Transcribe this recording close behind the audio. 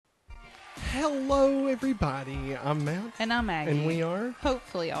Hello, everybody. I'm Matt. And I'm Maggie. And we are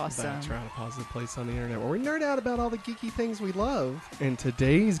hopefully awesome. That's right, a positive place on the internet where we nerd out about all the geeky things we love. And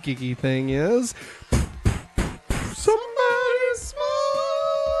today's geeky thing is Somebody Smallville.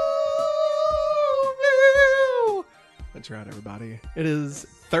 That's right, everybody. It is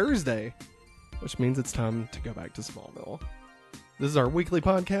Thursday, which means it's time to go back to Smallville. This is our weekly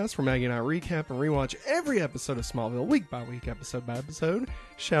podcast where Maggie and I recap and rewatch every episode of Smallville, week by week, episode by episode.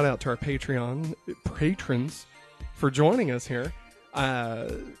 Shout out to our Patreon patrons for joining us here.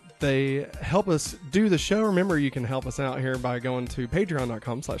 They help us do the show. Remember, you can help us out here by going to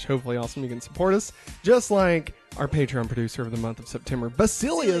patreon.com/hopefullyawesome. You can support us, just like our Patreon producer of the month of September,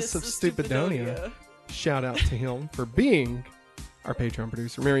 Basilius of Stupidonia. Shout out to him for being our Patreon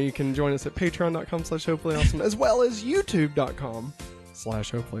producer. Remember, you can join us at patreon.com/hopefullyawesome, as well as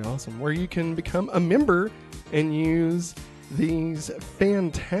youtube.com/hopefullyawesome, where you can become a member and use these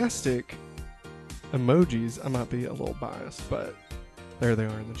fantastic emojis. I might be a little biased, but there they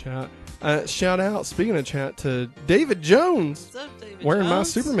are in the chat. Shout out, speaking of chat, to David Jones. What's up, David wearing my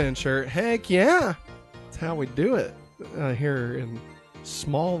Jones? Superman shirt. Heck yeah. That's how we do it here in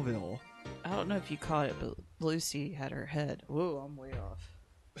Smallville. I don't know if you caught it, but Lucy had her head. Whoa, I'm way off.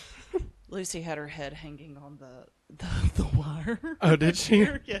 Lucy had her head hanging on the wire. Oh, did she?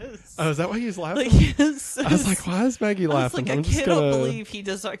 Yes. Oh, is that why he's laughing? Yes. I was like, why is Maggie laughing? I cannot believe he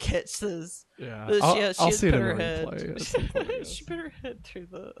does not catch this. Yeah, But I'll see it in her the head. replay at some point, I guess. She put her head through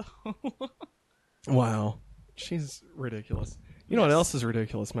the. Wow, she's ridiculous. You know what Yes. else is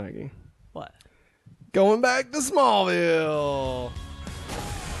ridiculous, Maggie? What? Going back to Smallville.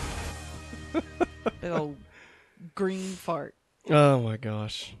 Big old green fart. Oh my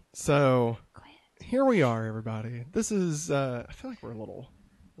gosh. So here we are, everybody. This is I feel like we're a little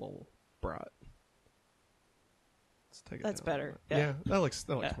bright. Let's take it That's down a better. bit. Yeah. That looks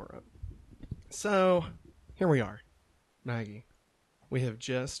Yeah. more up. So here we are, Maggie. We have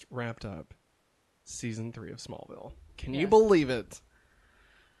just wrapped up season 3 of Smallville. Can you Yes. believe it?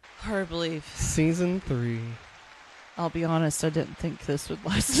 Hard to believe. Season 3. I'll be honest, I didn't think this would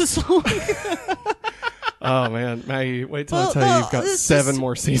last this long. Oh man, Maggie, wait till I Well, tell you no, you've got this 7 is-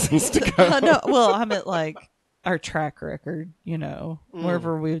 more seasons to go. No, well, I meant like our track record,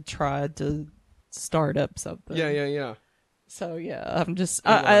 wherever we've tried to start up something. Yeah. So yeah, I'm just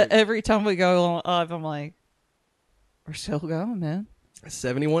You're I, like- every time we go live, I'm like, we're still going, man.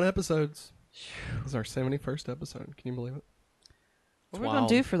 71 episodes. This is our 71st episode. Can you believe it? What It's are we gonna wild.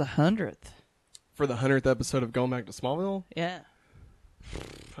 do for the 100th? For the 100th episode of Going Back to Smallville? Yeah.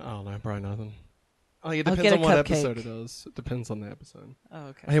 I don't know, probably nothing. Oh, it I'll depends get a on what cupcake. episode it is. It depends on the episode. Oh,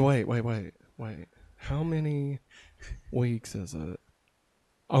 okay. Hey, wait. How many weeks is it?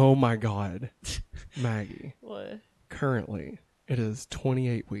 Oh my god. Maggie. What? Currently, it is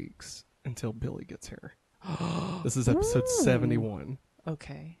 28 weeks until Billy gets here. This is episode Ooh. 71.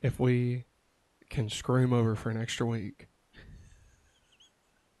 Okay. If we can screw him over for an extra week,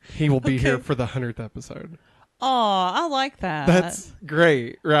 he will be here Okay. for the 100th episode. Oh, I like that. That's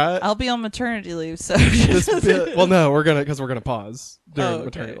great, right? I'll be on maternity leave, so This bit, well, no, we're gonna pause during Oh, okay.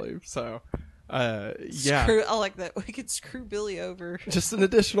 maternity leave. So, yeah, I like that. We could screw Billy over. just an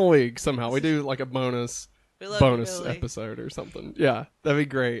additional week somehow. We do like a bonus We love you, bonus Billy. episode or something. Yeah, that'd be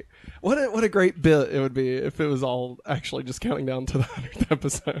great. What a great bit it would be if it was all actually just counting down to the 100th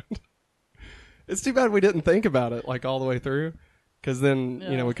episode. It's too bad we didn't think about it like all the way through, because then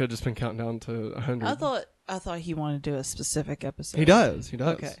Yeah. we could have just been counting down to 100. I thought he wanted to do a specific episode. He does.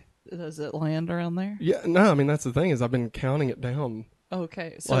 Okay. Does it land around there? Yeah. No, I mean that's the thing is I've been counting it down.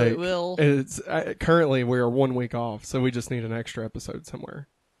 Okay, so Like, it will. It's currently we are 1 week off, so we just need an extra episode somewhere.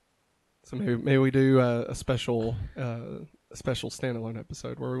 So maybe we do a special standalone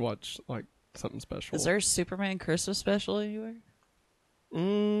episode where we watch like something special. Is there a Superman Christmas special anywhere?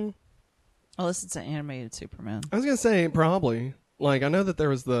 Unless it's an animated Superman. I was gonna say probably. Like I know that there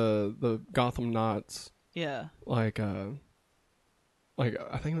was the Gotham Knots, Yeah. like I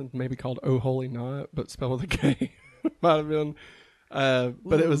think it was maybe called Oh Holy Knot, but spelled with a K. Might have been.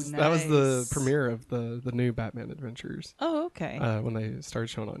 But it Ooh, was that was the nice. premiere of the new Batman Adventures Oh, okay. when they started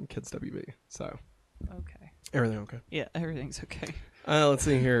showing on Kids WB. So Okay. everything okay. Yeah, everything's okay. Let's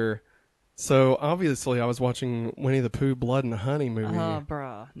see here. So obviously I was watching Winnie the Pooh Blood and Honey movie, Oh,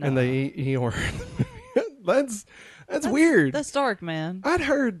 bruh. No. and they eat Eeyore. That's weird. That's dark, man. I'd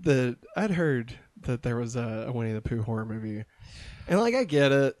heard that there was a Winnie the Pooh horror movie, and like I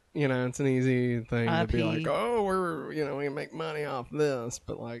get it, it's an easy thing to be like, IP. oh, we can make money off this,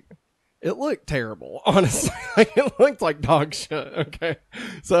 but like, it looked terrible, honestly. Like it looked like dog shit. Okay,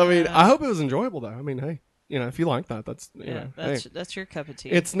 so I mean, Yeah. I hope it was enjoyable though. I mean, hey, if you like that, that's Yeah, hey. that's your cup of tea.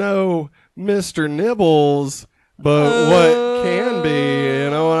 It's no Mr. Nibbles, but what can be. You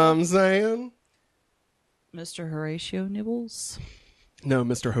know what I'm saying? Mr. Horatio Nibbles. No,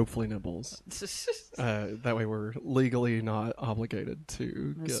 Mr. Hopefully Nibbles. That way we're legally not obligated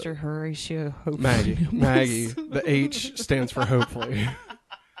to Mr. Horatio Hopefully Maggie. Nibbles. Maggie. The H stands for hopefully.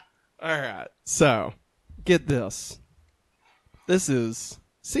 All right. So, get this. This is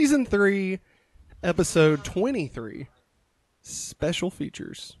season 3, episode 23, special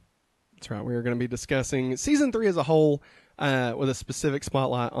features. That's right. We are going to be discussing season 3 as a whole, with a specific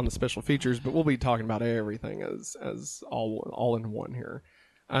spotlight on the special features, but we'll be talking about everything as all in one here.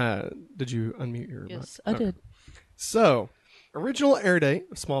 Did you unmute your mic? Yes, I did. So, original air date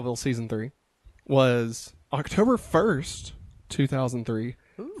of Smallville season 3 was October 1st, 2003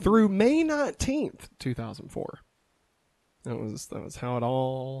 through May 19th, 2004. That was how it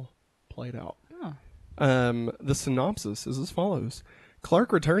all played out. Oh. The synopsis is as follows.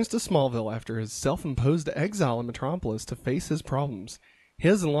 Clark returns to Smallville after his self-imposed exile in Metropolis to face his problems.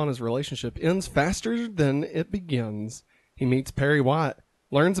 His and Lana's relationship ends faster than it begins. He meets Perry White,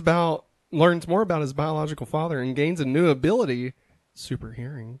 learns more about his biological father, and gains a new ability, super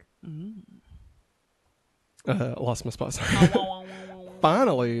hearing. Lost my spot. Sorry.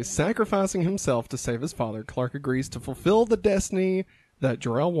 Finally, sacrificing himself to save his father, Clark agrees to fulfill the destiny that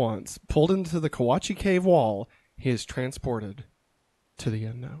Jor-El wants. Pulled into the Kawachi Cave wall, he is transported to the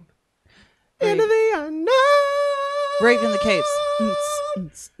unknown. Into the unknown! Brave in the caves.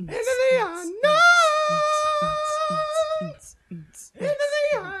 Into the unknown! Into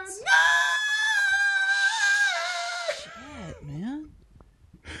the unknown! Shit, man.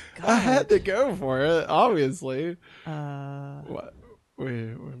 I had to go for it, obviously. What?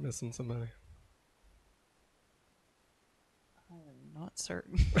 We're missing somebody. I'm not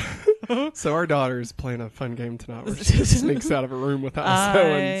certain. So our daughter's playing a fun game tonight where she sneaks out of a room without us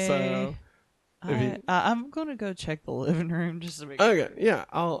knowing. So I'm gonna go check the living room just to make okay, yeah,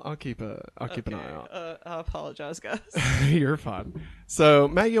 I'll keep an eye out. I apologize, guys. You're fine. So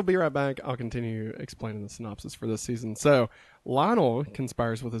Maggie will be right back. I'll continue explaining the synopsis for this season. So Lionel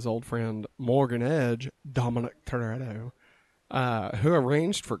conspires with his old friend Morgan Edge, Dominic Toretto, who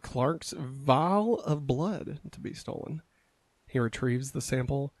arranged for Clark's vial of blood to be stolen. He retrieves the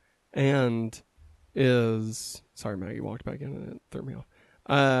sample and is... Sorry, Maggie walked back in and it threw me off.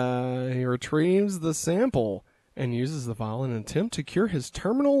 He retrieves the sample and uses the vial in an attempt to cure his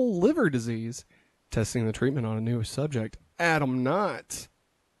terminal liver disease, testing the treatment on a new subject, Adam Knott.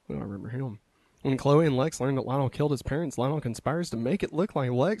 Oh, I remember him. When Chloe and Lex learn that Lionel killed his parents, Lionel conspires to make it look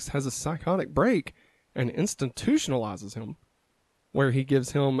like Lex has a psychotic break and institutionalizes him, where he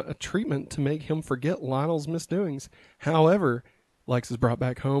gives him a treatment to make him forget Lionel's misdoings. However, Lex is brought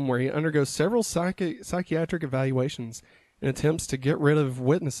back home where he undergoes several psychiatric evaluations and attempts to get rid of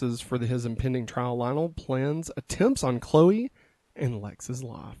witnesses for his impending trial. Lionel plans attempts on Chloe and Lex's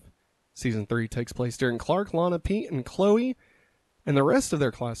life. Season 3 takes place during Clark, Lana, Pete, and Chloe and the rest of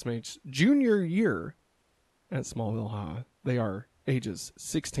their classmates' junior year at Smallville High. They are ages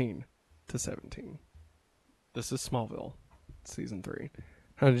 16 to 17. This is Smallville, Season 3.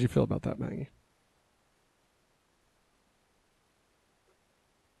 How did you feel about that, Maggie?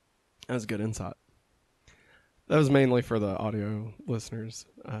 That was good insight. That was mainly for the audio listeners.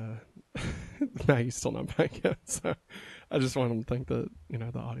 Maggie's still not back yet, so I just want them to think that,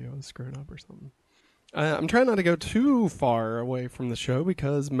 the audio is screwing up or something. I'm trying not to go too far away from the show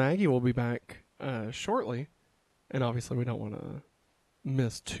because Maggie will be back shortly, and obviously we don't want to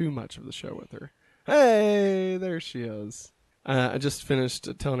miss too much of the show with her. Hey, there she is. I just finished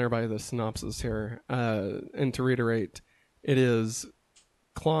telling everybody the synopsis here, and to reiterate, it is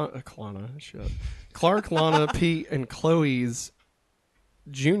Clark, Lana, Pete, and Chloe's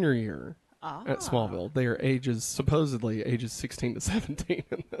junior year at Smallville. They are supposedly ages 16 to 17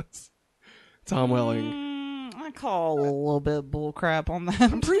 in this. Tom Welling. I call a little bit of bullcrap on that.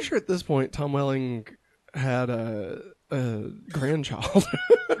 I'm pretty sure at this point Tom Welling had a grandchild.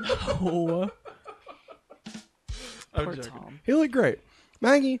 No. I'm Poor joking. Tom. He looked great.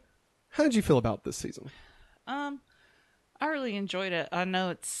 Maggie, how did you feel about this season? I really enjoyed it. I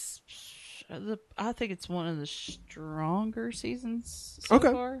know I think it's one of the stronger seasons so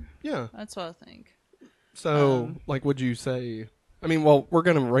far. Yeah. That's what I think. So, would you say... I mean, well, we're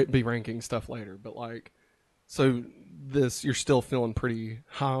going to be ranking stuff later, but, so you're still feeling pretty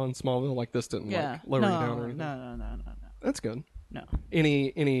high on Smallville? Like, this didn't, lower you down or anything? No. That's good. No.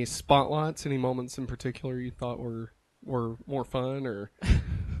 Any spotlights, any moments in particular you thought were more fun or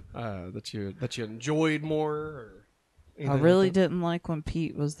that you enjoyed more or I really didn't like when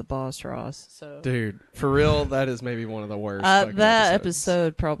Pete was the boss, Ross. So, Dude, for real, that is maybe one of the worst. that episodes.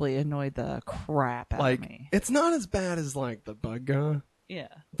 episode probably annoyed the crap out of me. It's not as bad as like the bug guy, Yeah,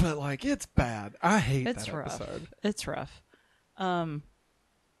 but like it's bad. I hate it's that rough. episode. It's rough.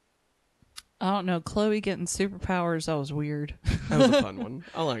 I don't know. Chloe getting superpowers, that was weird. That was a fun one.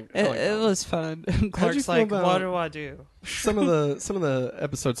 I like It was fun. Clark's feel like, about- what do I do? some of the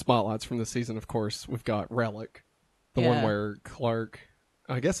episode spotlights from the season. Of course, we've got Relic, the one Yeah. where Clark,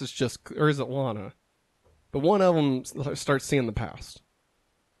 I guess it's just, or is it Lana? But one of them starts seeing the past,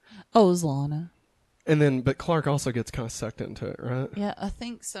 Oh, it was Lana. and then but Clark also gets kind of sucked into it, right? Yeah, I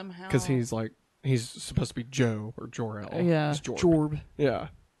think somehow. Because he's supposed to be Joe or Jor-El. Yeah. He's Jorb. Jorb. Yeah,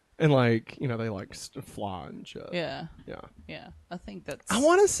 and like they like fly and shit. Yeah. Yeah. Yeah. I think that's. I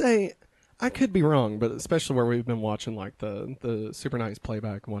want to say, I could be wrong, but especially where we've been watching like the Super Nice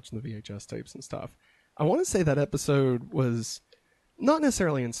playback and watching the VHS tapes and stuff, I want to say that episode was not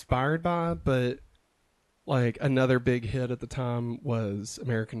necessarily inspired by, but like another big hit at the time was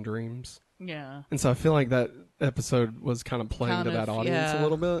American Dreams. Yeah. And so I feel like that episode was kind of playing Kind to that of, audience yeah. a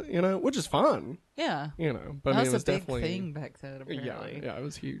little bit, which is fun, Yeah. but I mean, That's it was a big definitely thing back then, apparently. yeah, it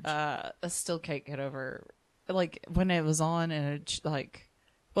was huge. I still can't get over, like, when it was on and it, like,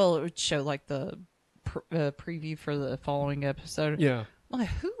 well, it would show, like, the preview for the following episode. Yeah. I'm like,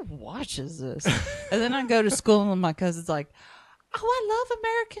 who watches this? And then I go to school and my cousin's like, oh, I love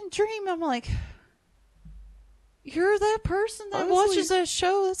American Dream. I'm like, you're that person that Honestly, watches that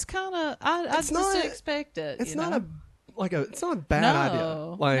show. That's kind of, I just didn't expect it. It's you not know? it's not a bad idea.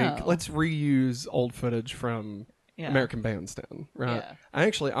 No, Like, no. let's reuse old footage from Yeah. American Bandstand, right?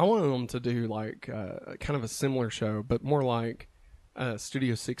 Yeah. I wanted them to do like kind of a similar show, but more like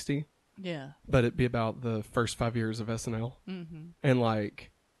Studio 60, Yeah. but it'd be about the first 5 years of SNL, Mm-hmm. and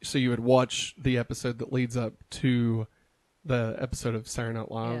like so you would watch the episode that leads up to the episode of Saturday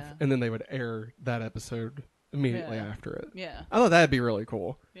Night Live, Yeah. and then they would air that episode immediately Yeah. after it. Yeah. I thought that'd be really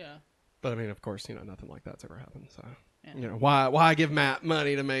cool. Yeah. But I mean, of course, nothing like that's ever happened. So, Yeah. why give Matt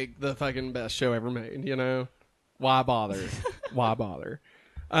money to make the fucking best show ever made? Why bother? Why bother?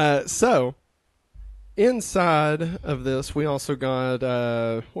 So, inside of this, we also got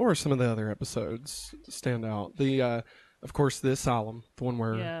what were some of the other episodes that stand out? Of course, the Asylum, the one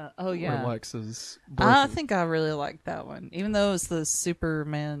where Yeah. Oh, where yeah. Lex is broken. I think I really liked that one, even though it was the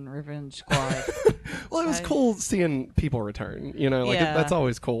Superman Revenge Squad. well, it was cool seeing people return. Yeah. That's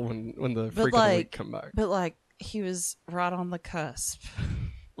always cool when the freak of the week come back. But like he was right on the cusp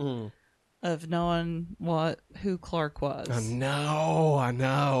Mm. of knowing who Clark was. I know.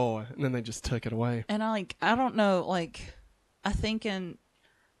 And then they just took it away. And I don't know, I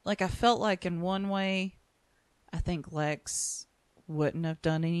felt like in one way, I think Lex wouldn't have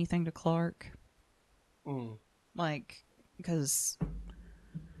done anything to Clark. Mm. Because,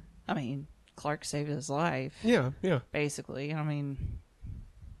 I mean, Clark saved his life. Yeah. Basically. I mean,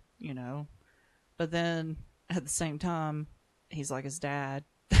 but then at the same time, he's like his dad.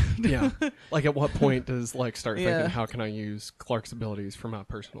 Yeah. Like, at what point does Lex start Yeah. thinking, how can I use Clark's abilities for my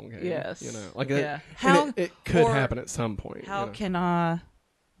personal gain? Yes. Yeah. How it could or happen at some point. How can I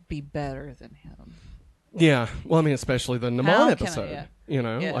be better than him? Yeah. Well, I mean, especially the Naman How can I- episode. yeah.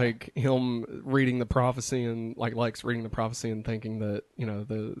 Yeah. Like him reading the prophecy and like Lex reading the prophecy and thinking that,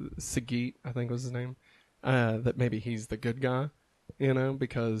 the Sagit, I think was his name, that maybe he's the good guy,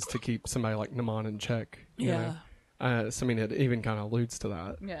 because to keep somebody like Naman in check. You know? So I mean, it even kind of alludes to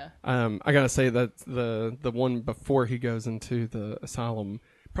that. Yeah. I gotta say that the one before he goes into the asylum,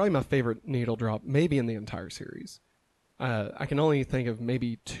 probably my favorite needle drop, maybe in the entire series. I can only think of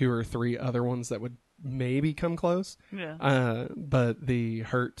maybe 2 or 3 other ones that would maybe come close. Yeah. But the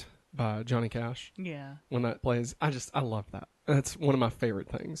Hurt by Johnny Cash, Yeah. when that plays, I love that. That's one of my favorite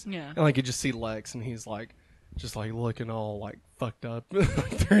things. Yeah. And like you just see Lex and he's like, just like looking all like fucked up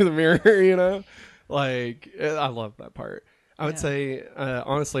through the mirror, Like, I love that part. I would say,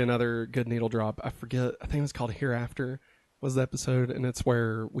 honestly, another good needle drop. I forget. I think it was called Hereafter was the episode, and it's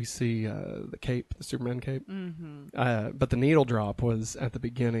where we see the cape, the Superman cape. Mm-hmm. But the needle drop was at the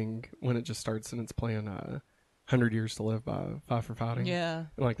beginning when it just starts and it's playing 100 Years to Live by Five for Fighting. Yeah.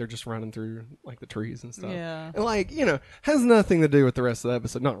 And like they're just running through like the trees and stuff. Yeah. And like, has nothing to do with the rest of the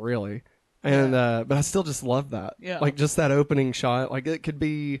episode. Not really. And, but I still just love that. Yeah. Like just that opening shot. Like it could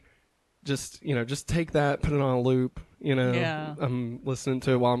be just take that, put it on a loop, Yeah. I'm listening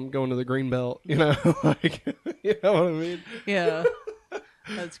to it while I'm going to the green belt, like, you know what I mean? Yeah.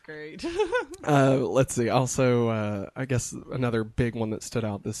 That's great. Let's see. Also, I guess another big one that stood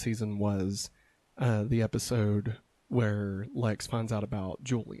out this season was, the episode where Lex finds out about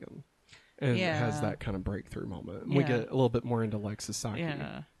Julian. and Yeah. has that kind of breakthrough moment. And we get a little bit more into Lex's psyche.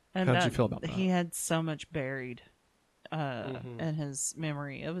 Yeah. And How'd you feel about that? He had so much buried in his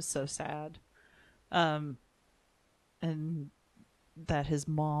memory. It was so sad. And that his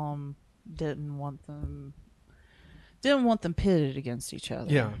mom didn't want them pitted against each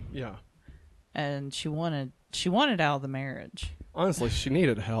other. Yeah, yeah. And she wanted out of the marriage. Honestly, she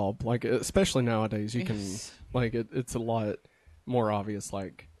needed help. Like, especially nowadays, you can like it's a lot more obvious.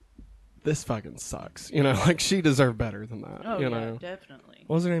 Like, this fucking sucks. You know, like she deserved better than that. Oh, you yeah, know, definitely.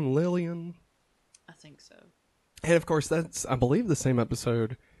 What was her name? Lillian. I think so. And of course, that's I believe the same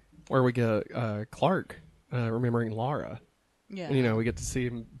episode where we get Clark remembering Laura. Yeah. And, you know, we get to see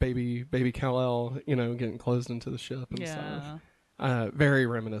baby Kal-El, you know, getting closed into the ship and stuff. Very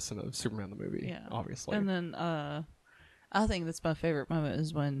reminiscent of Superman the movie, obviously. And then I think that's my favorite moment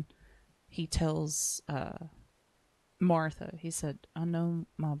is when he tells Martha, he said, I know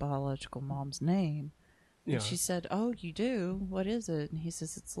my biological mom's name. And she said, oh, you do? What is it? And he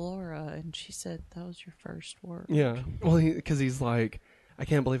says, it's Laura. And she said, that was your first word. Yeah. Well, because he's like, I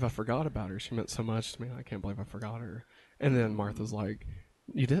can't believe I forgot about her. She meant so much to me. I can't believe I forgot her. And then Martha's like,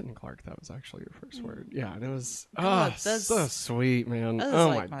 you didn't, Clark. That was actually your first word. Yeah. And it was so sweet, man. Oh,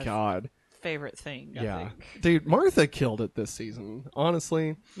 like my God. Favorite thing. I think. Dude, Martha killed it this season,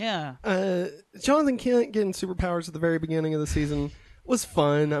 honestly. Yeah. Jonathan Kent getting superpowers at the very beginning of the season was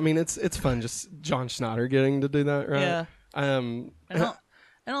fun. I mean, it's fun just John Schneider getting to do that, right? Yeah.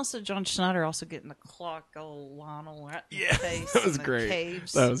 And also John Schneider also getting the clock old Lionel right in the face. That was great.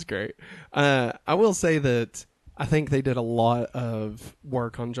 That was great. I will say that I think they did a lot of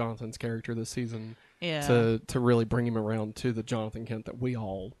work on Jonathan's character this season. Yeah. To really bring him around to the Jonathan Kent that we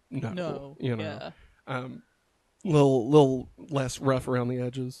all know. No. You know. Yeah. Little less rough around the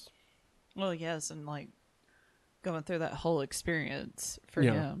edges. Well, yes, and like going through that whole experience for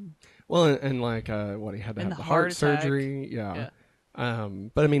him. Well, and like what he had to have the heart surgery. Yeah.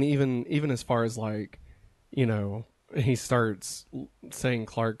 But I mean, even as far as like, you know, he starts saying,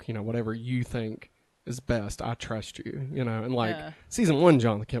 Clark, you know, whatever you think is best, I trust you, you know, and like season 1,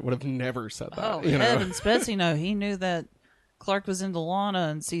 Jonathan Kent would have never said that. Oh, you know? heavens, Betsy, no, he knew that Clark was into Lana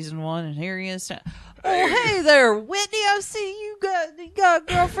in season 1, and here he is. Oh, hey there, Whitney, I see you got a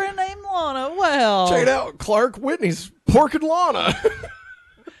girlfriend named Lana. Well, check it out, Clark. Whitney's porking Lana.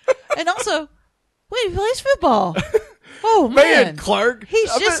 And also, Whitney plays football. Oh, man, Clark.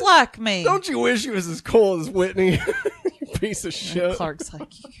 He's just like me. Don't you wish he was as cool as Whitney? You piece of shit. And Clark's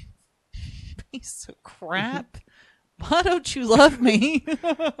like, you piece of crap. Why don't you love me?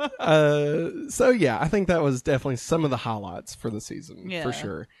 So yeah, I think that was definitely some of the highlights for the season, for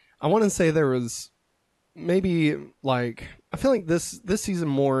sure. I want to say there was maybe like, I feel like this season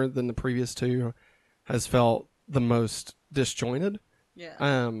more than the previous two has felt the most disjointed.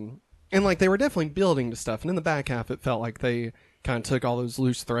 Yeah. And like they were definitely building to stuff, and in the back half it felt like they kind of took all those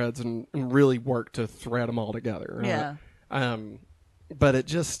loose threads and really worked to thread them all together. Right? Yeah. But it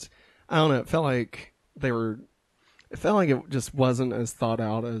just, I don't know, it felt like it just wasn't as thought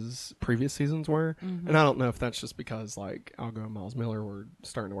out as previous seasons were. Mm-hmm. And I don't know if that's just because like Algo and Miles Miller were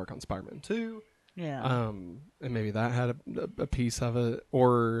starting to work on Spider-Man 2. Yeah. And maybe that had a piece of it,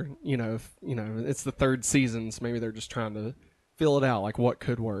 or, you know, if, you know, it's the third season, so maybe they're just trying to feel it out, like what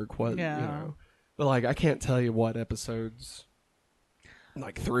could work, what, you know. But like, I can't tell you what episodes,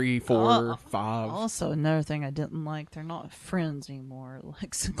 like 3, 4, 5. Also, another thing I didn't like, they're not friends anymore,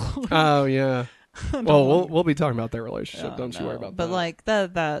 Lex and Chloe. Oh, yeah. Well, we'll be talking about their relationship. Don't you worry about that. But like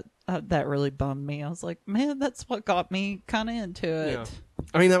that really bummed me. I was like, man, that's what got me kind of into it. Yeah.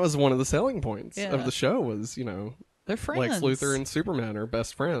 I mean, that was one of the selling points of the show was, you know, they're friends. Lex Luthor and Superman are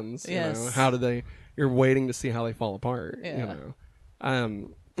best friends. Yes. You know, how do they? You're waiting to see how they fall apart. Yeah. You know,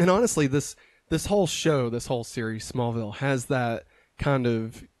 and honestly, this whole show, this whole series, Smallville, has that kind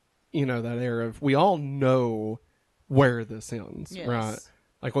of, you know, that air of we all know where this ends, right?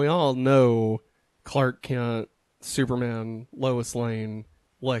 Like we all know Clark Kent, Superman, Lois Lane,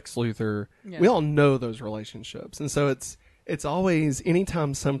 Lex Luthor. Yeah. We all know those relationships, and so it's always,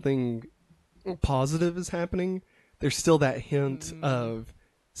 anytime something positive is happening, there's still that hint of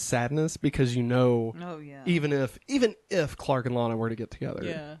sadness, because you know, even if Clark and Lana were to get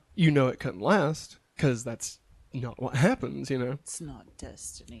together, you know it couldn't last, because that's not what happens, you know. It's not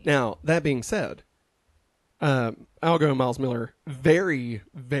destiny. Now, that being said, Algo and Miles Miller, very,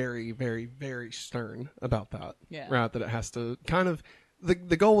 very, very, very stern about that. Yeah. Right? That it has to kind of, the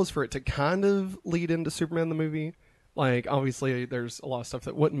goal was for it to kind of lead into Superman the movie. Like, obviously, there's a lot of stuff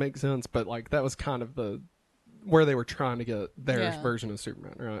that wouldn't make sense, but like that was kind of where they were trying to get their version of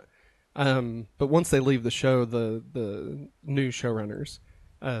Superman, right? But once they leave the show, the new showrunners,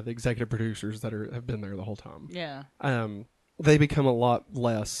 the executive producers that have been there the whole time. Yeah. They become a lot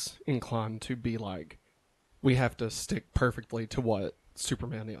less inclined to be like, we have to stick perfectly to what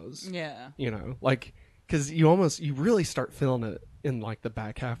Superman is. Yeah. You know, like, because you really start feeling it in like the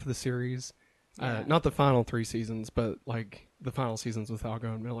back half of the series. Yeah. Not the final 3 seasons, but like the final seasons with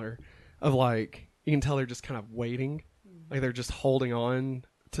Algo and Miller, of like, you can tell they're just kind of waiting. Like they're just holding on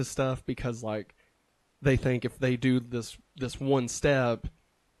to stuff because like they think if they do this one step,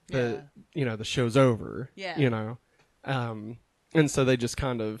 that, you know, the show's over. Yeah. You know? And so they just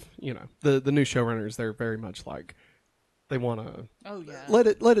kind of, you know, the new showrunners, they're very much like, they want to let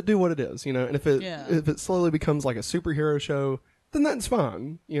it do what it is, you know. And if it slowly becomes like a superhero show, then that's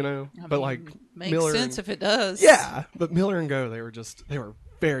fine, you know. But like makes Miller sense if it does. Yeah, but Miller and Go, they were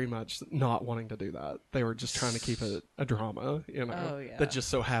very much not wanting to do that. They were just trying to keep it a drama, you know, that just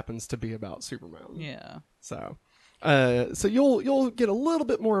so happens to be about Superman. Yeah. So, so you'll get a little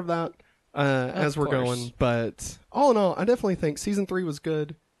bit more of that as we're going. But all in all, I definitely think season 3 was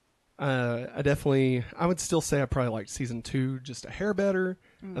good. I would still say I probably liked season 2 just a hair better.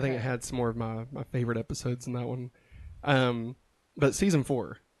 Okay. I think it had some more of my favorite episodes in that one. But season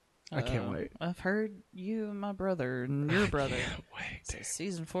 4, I can't wait. I've heard you and my brother and your brother. I can't wait.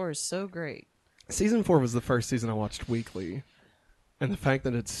 Season 4 is so great. Season 4 was the first season I watched weekly. And the fact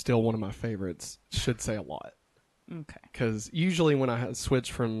that it's still one of my favorites should say a lot. Okay. Because usually when I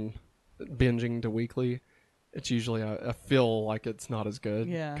switch from binging to weekly, it's usually I feel like it's not as good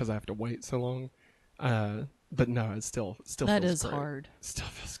because I have to wait so long. But no, it still that feels is great. Hard. It still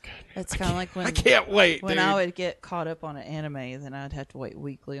feels good. It's kind of like when I can't wait. When dude. I would get caught up on an anime, then I'd have to wait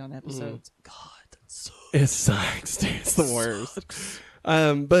weekly on episodes. God, that sucks. It sucks, dude. It's the worst.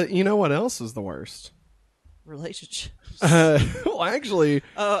 But you know what else is the worst? Relationships. Well, actually,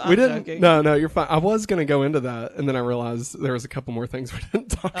 we didn't. Joking. No, you're fine. I was going to go into that, and then I realized there was a couple more things we didn't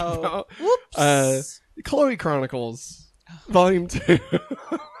talk about. Whoops. Chloe Chronicles, Volume 2.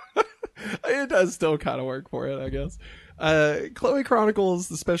 It does still kind of work for it, I guess. Chloe Chronicles,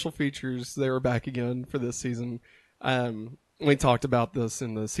 the special features, they were back again for this season. We talked about this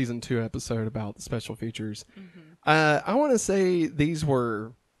in the season 2 episode about the special features. Mm-hmm. I want to say these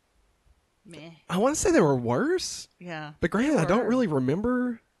were... Meh. I want to say they were worse. Yeah. But granted, I don't really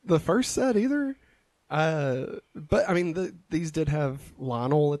remember the first set either. But I mean, these did have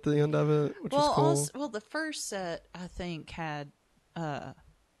Lionel at the end of it, which was cool. The first set I think had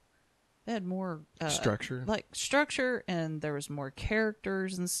they had more structure, and there was more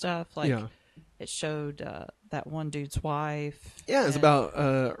characters and stuff. Like it showed that one dude's wife. Yeah, it's about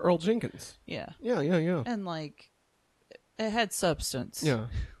Earl Jenkins. Yeah, and like it had substance. Yeah,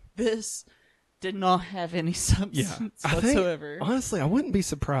 this did not have any substance whatsoever. Honestly, I wouldn't be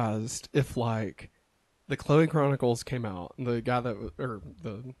surprised if like the Chloe Chronicles came out, and the guy or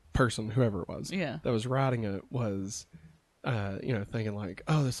the person, whoever it was, that was writing it was, thinking like,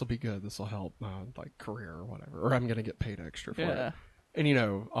 oh, this will be good, this will help my like career or whatever, or I'm gonna get paid extra for it.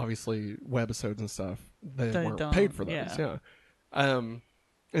 And obviously webisodes and stuff, they weren't paid for those.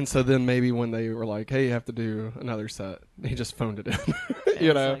 And so then maybe when they were like, hey, you have to do another set, he just phoned it in.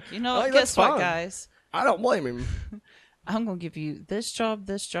 Like, guess what, guys? I don't blame him. I'm going to give you this job,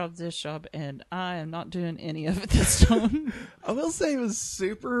 and I am not doing any of it this time. I will say it was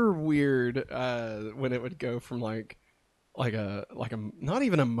super weird when it would go from like a not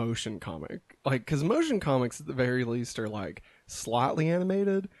even a motion comic, like, because motion comics at the very least are like slightly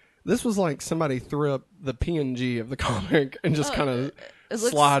animated. This was like somebody threw up the PNG of the comic and just kind of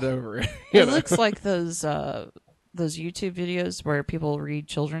slide over it. It looks like those YouTube videos where people read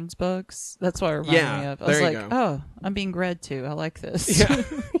children's books. That's what it reminded me of. I was like, oh, I'm being read to. I like this.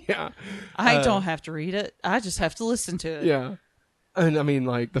 Yeah. I don't have to read it. I just have to listen to it. Yeah. And I mean,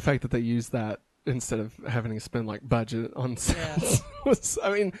 like, the fact that they use that instead of having to spend like budget on sets was,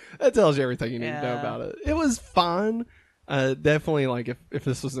 I mean, that tells you everything you need to know about it. It was fun. Definitely, like, if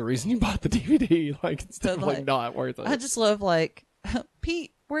this was the reason you bought the DVD, like, it's definitely not worth it. I just love, like,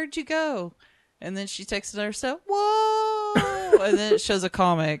 Pete, where'd you go? And then she texted her, so, whoa! And then it shows a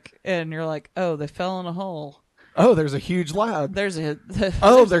comic, and you're like, oh, they fell in a hole. Oh, there's a huge lab. They're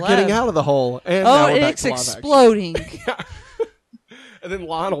getting out of the hole. And it's exploding. And then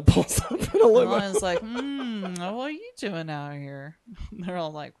Lionel pulls up in a limo. Lionel's like, what are you doing out here? They're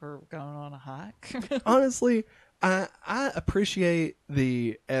all like, we're going on a hike. Honestly, I appreciate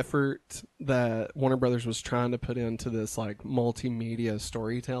the effort that Warner Brothers was trying to put into this like multimedia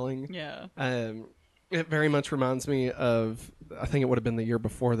storytelling. Yeah. It very much reminds me of, I think it would have been the year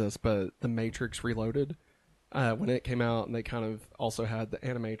before this, but The Matrix Reloaded. when it came out, and they kind of also had the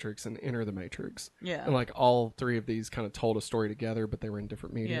Animatrix and Enter the Matrix. Yeah. And like all three of these kind of told a story together, but they were in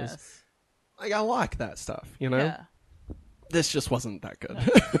different medias. Yes. Like I like that stuff, you know? Yeah. This just wasn't that good. No.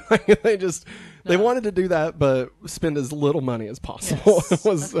 Like, they wanted to do that, but spend as little money as possible. Yes,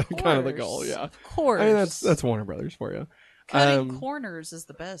 was of kind of the course. goal, yeah. Of course. I mean, that's Warner Brothers for you. Cutting corners is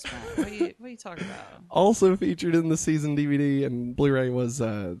the best, man. What are you talking about? Also featured in the season DVD and Blu-ray was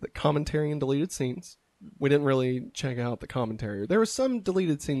the commentary and deleted scenes. We didn't really check out the commentary. There were some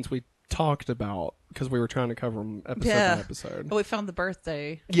deleted scenes we talked about because we were trying to cover them episode by episode. Oh, we found the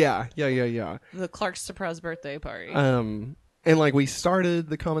birthday. Yeah. The Clark's surprise birthday party. And like we started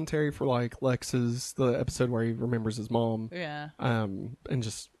the commentary for like Lex's, the episode where he remembers his mom. Yeah. And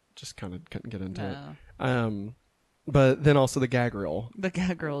just kind of couldn't get into No. it. But then also the gag reel. The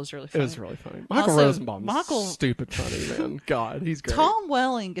gag reel is really funny. It was really funny. Michael Also, Rosenbaum's stupid funny, man. God, he's great. Tom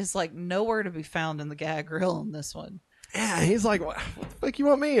Welling is like nowhere to be found in the gag reel in this one. Yeah, he's like, what the fuck you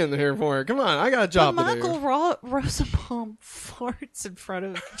want me in here for? Come on, I got a job to do. Michael Rosenbaum farts in front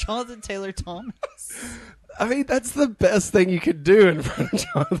of Jonathan Taylor Thomas. I mean, that's the best thing you could do in front of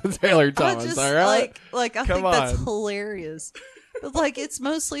Jonathan Taylor Thomas, all right? I think that's hilarious. But like, it's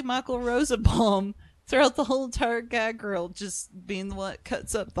mostly Michael Rosenbaum throughout the whole entire gag reel, just being the one that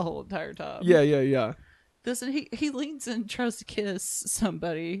cuts up the whole entire time. Yeah. Doesn't he leans in and tries to kiss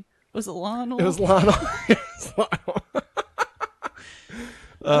somebody. Was it Lionel? It was Lionel.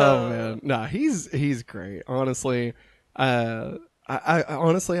 Oh man, nah, he's great. Honestly, I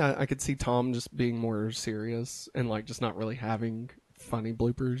honestly could see Tom just being more serious and like just not really having funny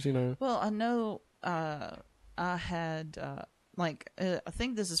bloopers, you know. Well, I know. I had I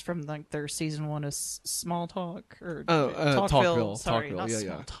think this is from like their season 1 of Small Talk or Talkville. Sorry, Talkville. not Yeah.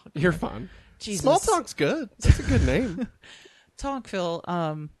 Small Talk. You're fine. Jesus. Small Talk's good. That's a good name.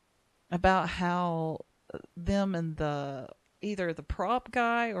 Talkville. About how them and either the prop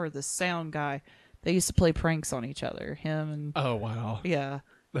guy or the sound guy, they used to play pranks on each other. Him and oh wow, yeah,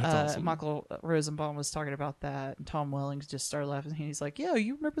 that's awesome. Michael Rosenbaum was talking about that, and Tom Welling just started laughing. He's like, "Yeah,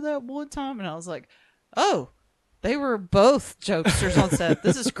 you remember that one time?" And I was like, "Oh, they were both jokesters on set.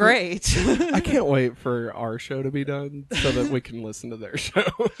 This is great." I can't wait for our show to be done so that we can listen to their show.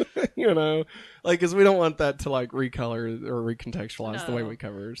 You know, like, because we don't want that to like recolor or recontextualize the way we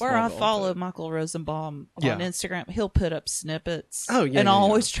cover. Where I Smallville, follow Michael Rosenbaum on Instagram, he'll put up snippets. Oh yeah, and I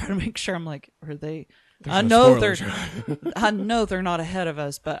always try to make sure I'm like, are they? There's I no know spoilers. I know they're not ahead of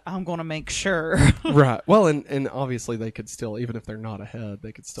us, but I'm going to make sure. Right. Well, and obviously they could still, even if they're not ahead,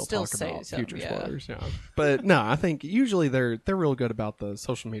 they could still talk say about something, future yeah. spoilers. Yeah. But no, I think usually they're real good about the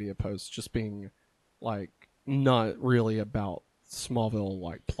social media posts just being like not really about Smallville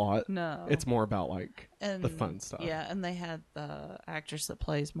like plot. No, it's more about like the fun stuff. Yeah, and they had the actress that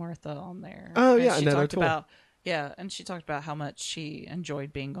plays Martha on there. Oh and yeah, she Annette talked O'Toole. about and she talked about how much she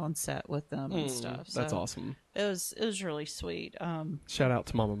enjoyed being on set with them and stuff. So That's awesome. It was really sweet. Shout out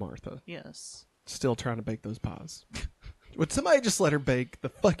to Mama Martha. Yes. Still trying to bake those pies. Would somebody just let her bake the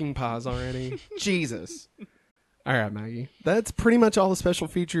fucking pies already? Jesus. All right, Maggie. That's pretty much all the special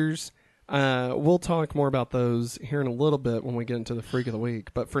features. We'll talk more about those here in a little bit when we get into the Freak of the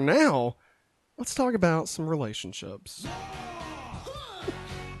Week. But for now, let's talk about some relationships.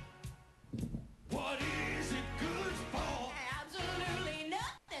 What is it good for? Absolutely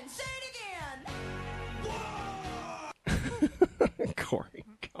nothing. Say it again. Corey,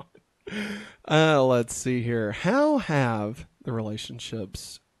 God. Let's see here. How have the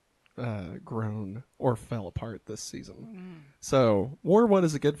relationships grown or fell apart this season? So, what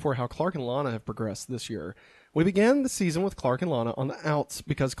is it good for how Clark and Lana have progressed this year? We began the season with Clark and Lana on the outs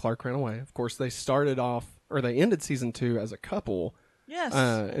because Clark ran away. Of course, they ended season 2 as a couple. Yes.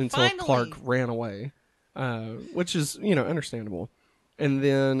 Until finally. Clark ran away, which is, understandable. And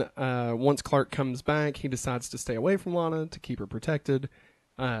then once Clark comes back, he decides to stay away from Lana to keep her protected.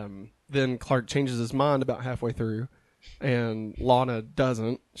 Then Clark changes his mind about halfway through, and Lana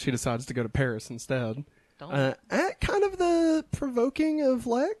doesn't. She decides to go to Paris instead. At kind of the provoking of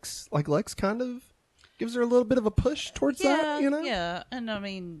Lex. Like, Lex kind of gives her a little bit of a push towards that, Yeah, and I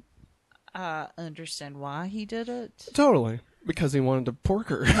mean, I understand why he did it. Totally. Because he wanted to pork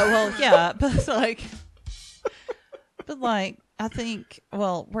her. Well, yeah, but I think,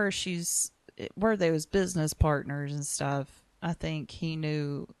 where they was business partners and stuff, I think he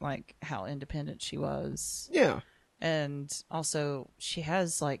knew like how independent she was. Yeah. And also she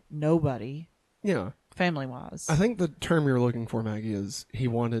has like nobody. Yeah. Family wise. I think the term you're looking for, Maggie, is he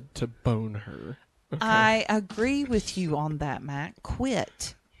wanted to bone her. Okay. I agree with you on that, Matt.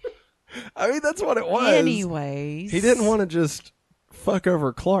 Quit. I mean, that's what it was. Anyways. He didn't want to just fuck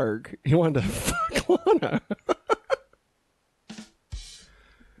over Clark. He wanted to fuck Lana.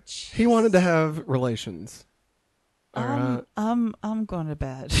 He wanted to have relations. All right. I'm going to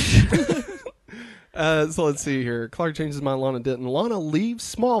bed. So let's see here. Clark changes his mind. Lana didn't. Lana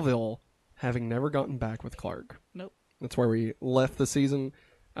leaves Smallville, having never gotten back with Clark. Nope. That's where we left the season.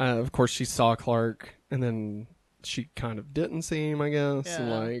 Of course, she saw Clark, and then she kind of didn't see him, I guess, and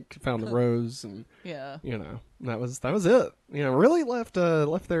Yeah. like found the rose, and Yeah. you know that was it. You know, really left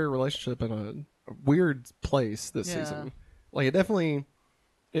their relationship in a weird place this Yeah. season. Like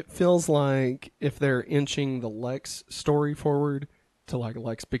it feels like if they're inching the Lex story forward to like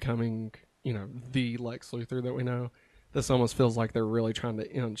Lex becoming, you know, the Lex Luthor that we know, this almost feels like they're really trying to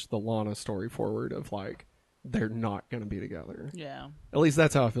inch the Lana story forward of like they're not going to be together. Yeah. At least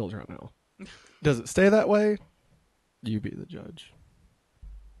that's how it feels right now. Does it stay that way? You be the judge.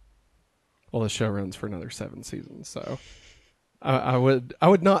 Well, the show runs for another 7 seasons, so I would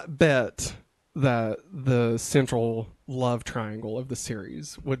not bet that the central love triangle of the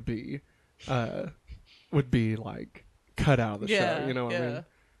series would be like cut out of the show. You know what I mean?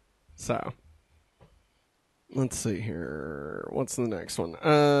 So let's see here. What's the next one?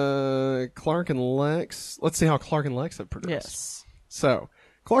 Clark and Lex. Let's see how Clark and Lex have progressed. Yes. So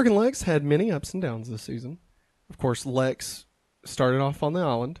Clark and Lex had many ups and downs this season. Of course, Lex started off on the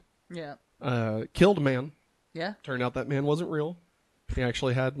island. Yeah. Killed a man. Yeah. Turned out that man wasn't real. He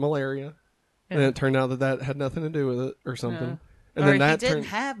actually had malaria. Yeah. And it turned out that had nothing to do with it or something. And or then that he didn't turned.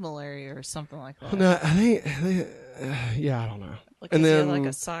 have malaria or something like that. No, I think. Yeah, I don't know. Like, and is he then like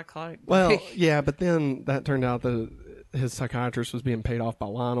a psychotic? well, yeah, but then that turned out that his psychiatrist was being paid off by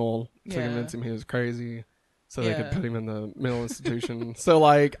Lionel to Yeah. convince him he was crazy, so they could Yeah. put him in the mental institution. So,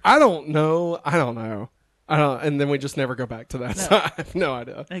 like, I don't know. And then we just never go back to that. No. So I have no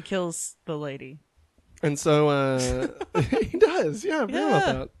idea. It kills the lady. And so he does. Yeah, I forgot about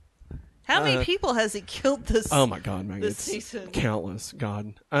Yeah. that. How many people has he killed this? Oh my God, Maggie, this it's season? countless.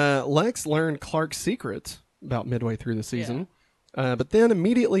 God, Lex learned Clark's secret about midway through the season, but then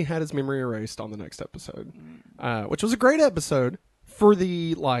immediately had his memory erased on the next episode, which was a great episode for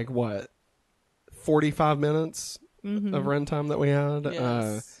the 45 minutes of runtime that we had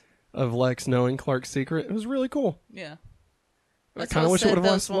Yes. of Lex knowing Clark's secret. It was really cool. Yeah. I That's kind of what wish it said would have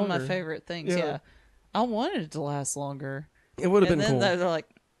that was lasted one of longer. my favorite things. Yeah. Yeah. I wanted it to last longer. It would have And been then cool. they're like,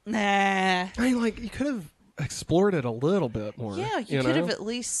 nah. I mean, you could have explored it a little bit more. Yeah, you could have at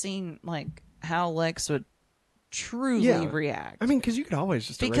least seen how Lex would truly Yeah. react. I mean, because you could always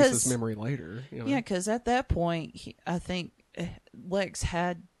just erase Because- his memory later. You know? Yeah, because at that point, I think Lex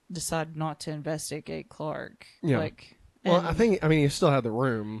had decided not to investigate Clark. Yeah. Well, and I mean, he still had the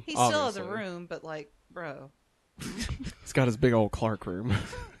room. he still had obviously. the room, but bro, He's got his big old Clark room.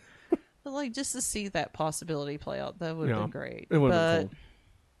 but just to see that possibility play out, that would have Yeah, been great. it would have been cool.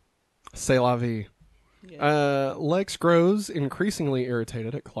 C'est la vie. Yeah. Lex grows increasingly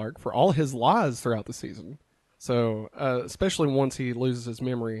irritated at Clark for all his lies throughout the season. So, especially once he loses his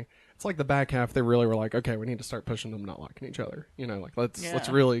memory, it's like the back half. They really were like, okay, we need to start pushing them not liking each other. You know, let's Yeah.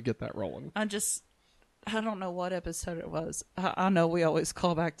 really get that rolling. I don't know what episode it was. I know we always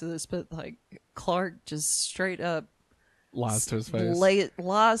call back to this, but Clark just straight up Lies to his face.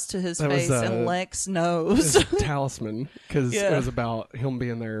 lies to his That was, face, and Lex knows. His talisman, because it Yeah. was about him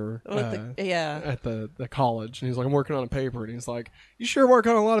being there yeah. at the college, and he's like, I'm working on a paper, and he's like, you sure work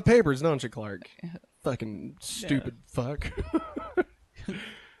on a lot of papers, don't you, Clark? Fucking stupid fuck. Go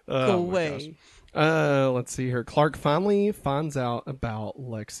my away. gosh. Let's see here. Clark finally finds out about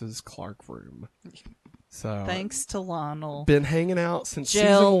Lex's Clark room. So Thanks to Lionel. been hanging out since season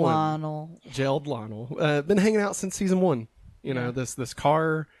Jail 1. Lionel. Jailed Lionel. Been hanging out since season 1. You know, Yeah. this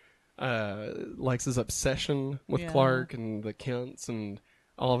car, Lex's obsession with Yeah. Clark and the Kents and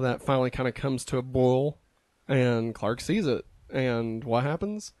all of that finally kind of comes to a boil, and Clark sees it. And what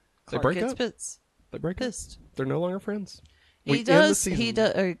happens? Clark they break gets up. They break pissed. up. They're no longer friends. He We end the does. He season.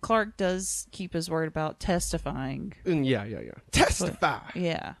 does. Clark does keep his word about testifying. And yeah. Testify.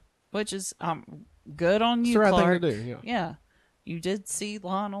 Yeah, which is good on It's you, the right Clark. thing to do. Yeah. You did see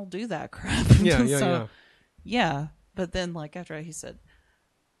Lionel do that crap. Yeah. Yeah, but then after that, he said,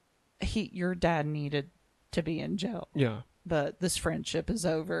 your dad needed to be in jail, Yeah. but this friendship is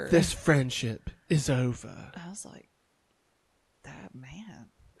over. This friendship is over. I was like, that man.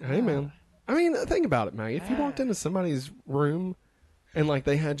 Hey, man. I mean, think about it, Maggie. If you walked into somebody's room and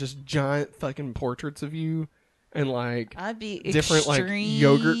they had just giant fucking portraits of you and I'd be different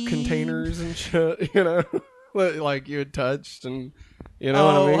yogurt containers and shit, you know, you had touched and you know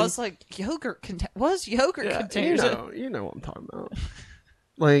what I mean? I was like, yogurt containers. You know what I'm talking about.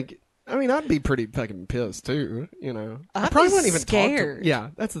 I mean, I'd be pretty fucking pissed too. I I'd probably be wouldn't even talk to. scared. Yeah,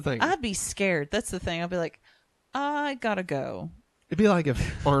 that's the thing. I'd be scared. That's the thing. I'd be like, I gotta go. It'd be like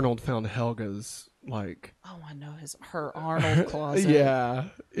if Arnold found Helga's like. Oh, I know her Arnold closet. Yeah.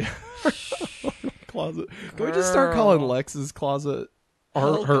 Arnold closet. Can we just start calling Lex's closet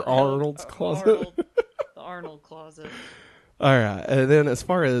her Arnold's closet? The Arnold closet. All right. And then as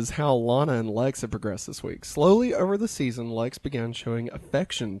far as how Lana and Lex have progressed this week, slowly over the season, Lex began showing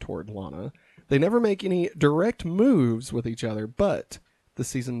affection toward Lana. They never make any direct moves with each other, but the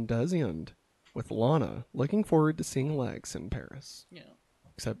season does end with Lana looking forward to seeing Lex in Paris. Yeah.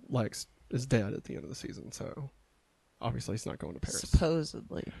 Except Lex is dead at the end of the season, so obviously he's not going to Paris.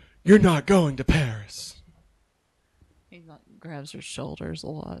 Supposedly. You're not going to Paris. He grabs her shoulders a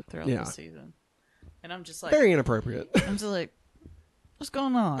lot throughout Yeah. the season. And I'm just like... Very inappropriate. I'm just like, what's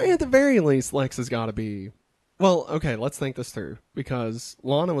going on? I mean, at the very least, Lex has got to be... Well, okay, let's think this through. Because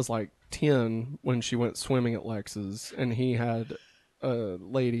Lana was like 10 when she went swimming at Lex's, and he had a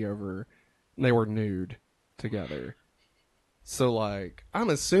lady over, and they were nude together. So, like, I'm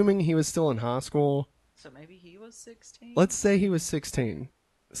assuming he was still in high school. So maybe he was 16? Let's say he was 16.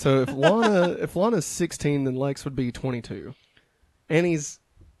 So if Lana's 16, then Lex would be 22. And he's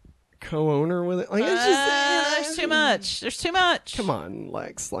co-owner with it. Like, it's just... There's too much. There's too much. Come on,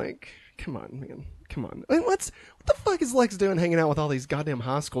 Lex. Like, come on, man. Come on. I mean, what the fuck is Lex doing hanging out with all these goddamn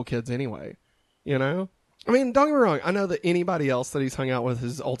high school kids anyway? You know? I mean, don't get me wrong. I know that anybody else that he's hung out with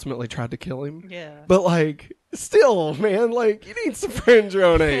has ultimately tried to kill him. Yeah. But, like, still, man, like, you need some friends your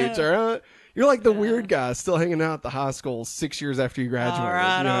own age, all right? You're like the weird guy still hanging out at the high school 6 years after you graduated. All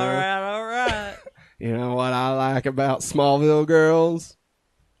right, you know? all right. You know what I like about Smallville girls?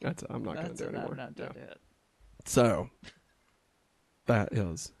 I'm not going to do it anymore. I'm not doing it. So, that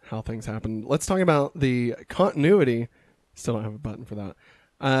is how things happen. Let's talk about the continuity. Still don't have a button for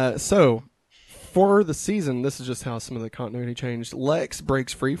that. So, for the season, this is just how some of the continuity changed. Lex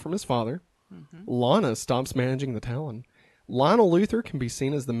breaks free from his father. Mm-hmm. Lana stops managing the Talon. Lionel Luthor can be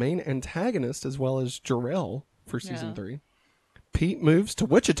seen as the main antagonist as well as Jor-El for season 3. Pete moves to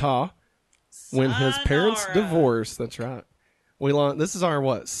Wichita when his parents divorce. That's right. This is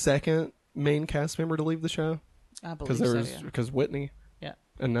our, second main cast member to leave the show? I believe so, yeah. Because Whitney. Yeah.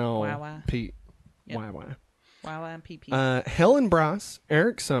 And now Why. Pete. Yep. Why. Why and PP. Helen Bryce,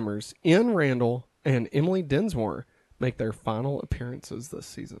 Eric Summers, Ian Randall, and Emily Dinsmore make their final appearances this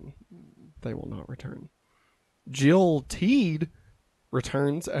season. They will not return. Jill Teed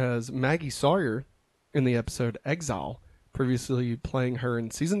returns as Maggie Sawyer in the episode Exile, previously playing her in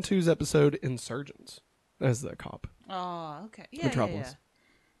season 2's episode Insurgents as the cop. Oh, okay. Yeah, Metropolis.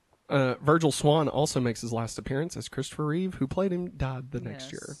 Virgil Swan also makes his last appearance as Christopher Reeve, who played him, died the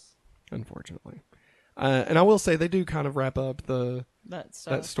next year, unfortunately. And I will say they do kind of wrap up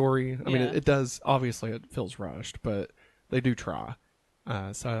that story. I mean, it does. Obviously, it feels rushed, but they do try.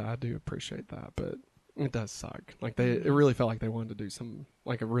 So I do appreciate that, but it does suck. Like it really felt like they wanted to do some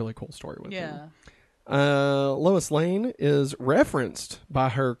a really cool story with him. Lois Lane is referenced by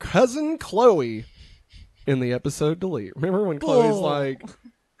her cousin Chloe in the episode Delete. Remember when Chloe's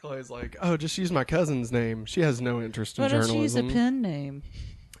like, oh, just use my cousin's name. She has no interest in journalism. Why don't you use a pen name?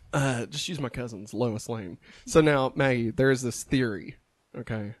 Just use my cousin's, Lois Lane. So now, Maggie, there is this theory,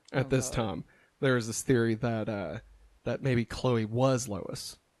 okay, at this time. There is this theory that maybe Chloe was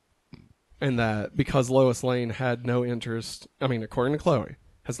Lois. And that because Lois Lane had no interest, I mean, according to Chloe,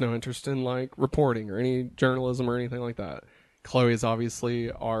 has no interest in, reporting or any journalism or anything like that. Chloe is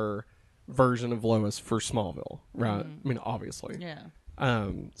obviously our version of Lois for Smallville, right? I mean, obviously. Yeah.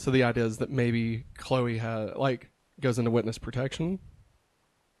 So the idea is that maybe Chloe goes into witness protection,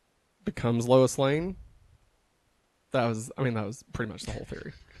 becomes Lois Lane. That was pretty much the whole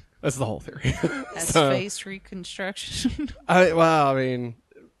theory. That's the whole theory. As face reconstruction. That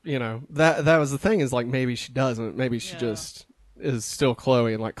was the thing is maybe she doesn't. Maybe she just is still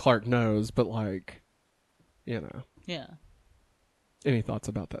Chloe and Clark knows, but Yeah. Any thoughts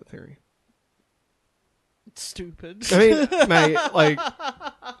about that theory? It's stupid. I mean, Maggie,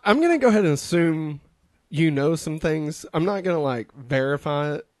 I'm going to go ahead and assume you know some things. I'm not going to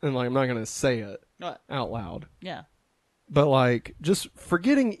verify it and I'm not going to say it out loud. Yeah. But just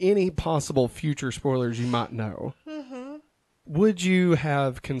forgetting any possible future spoilers you might know. Would you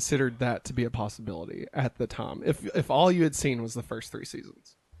have considered that to be a possibility at the time if all you had seen was the first 3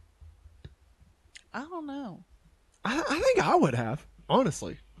 seasons? I don't know. I think I would have,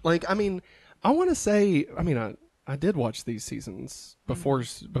 honestly. I want to say, I did watch these seasons before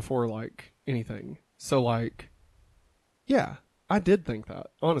anything. So yeah, I did think that,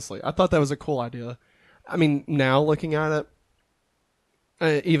 honestly. I thought that was a cool idea. I mean, now looking at it,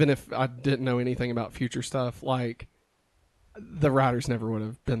 even if I didn't know anything about future stuff, like the writers never would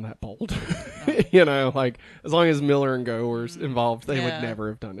have been that bold. You know, like as long as Miller and Go were involved, they would never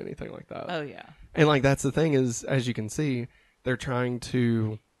have done anything like that. Oh yeah. And like that's the thing is, as you can see, they're trying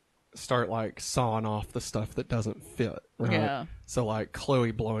to start like sawing off the stuff that doesn't fit, right? Yeah. So like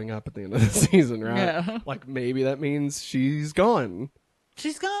Chloe blowing up at the end of the season, right? Yeah. Like maybe that means she's gone.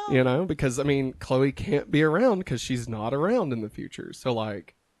 She's gone. You know, because I mean, Chloe can't be around because she's not around in the future. So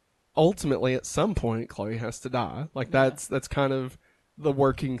like, ultimately, at some point, Chloe has to die. Like that's kind of the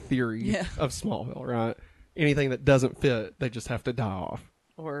working theory of Smallville, right? Anything that doesn't fit, they just have to die off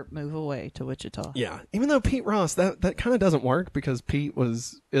or move away to Wichita. Yeah, even though Pete Ross, that kind of doesn't work because Pete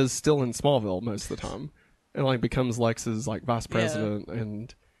is still in Smallville most of the time, and like becomes Lex's like vice president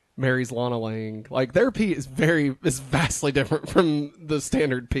and marries Lana Lang. Like their Pete is vastly different from the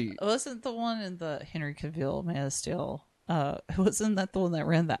standard Pete. Wasn't the one in the Henry Cavill Man of Steel? Wasn't that the one that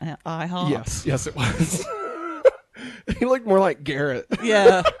ran the IHOP? Yes, it was. He looked more like Garrett.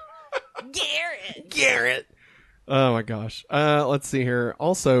 Yeah, Garrett. Oh my gosh. Let's see here.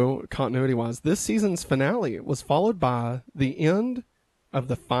 Also, continuity-wise, this season's finale was followed by the end of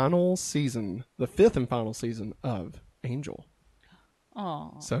the final season, the 5th and final season of Angel.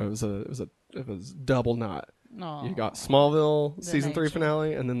 Oh. So it was double knot. Aw. You got Smallville Then season 3 Angel.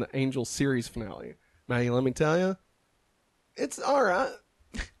 finale, and then the Angel series finale. Maggie, let me tell you, it's all right.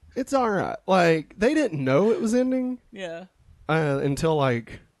 It's all right. Like they didn't know it was ending Yeah. until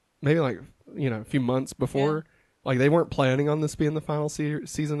like maybe like a few months before. Like they weren't planning on this being the final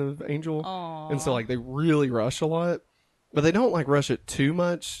season of Angel, Aww. and so like they really rush a lot, but they don't like rush it too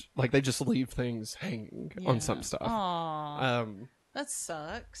much. Like they just leave things hanging on some stuff. Aw. That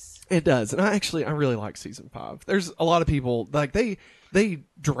sucks. It does, and I really like season 5. There's a lot of people like they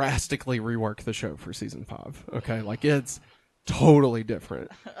drastically rework the show for season 5. Okay, like it's totally different.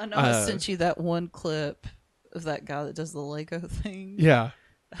 I know I sent you that one clip of that guy that does the Lego thing. Yeah.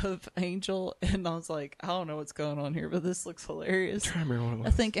 Of Angel, and I was like, I don't know what's going on here, but this looks hilarious. Try to remember what it I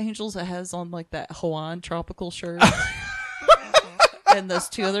was. think Angel's has on like that Hawaiian tropical shirt, and those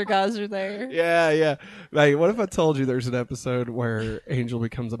two other guys are there. Yeah. Maggie, what if I told you there's an episode where Angel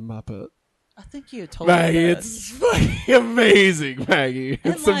becomes a Muppet? I think you had told me Maggie, that. it's fucking amazing, Maggie.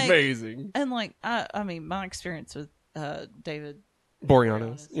 And, It's like, amazing. And like, I mean, my experience with David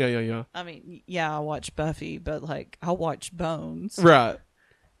Boreanaz. Yeah. I mean, yeah, I watched Buffy, but like, I watched Bones, Right.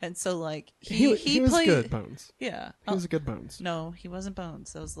 and so like He was played good, Bones. Yeah, He was a good Bones. no, he wasn't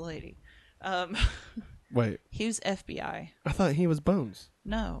Bones. That was the lady. Wait, He was FBI. I thought he was Bones.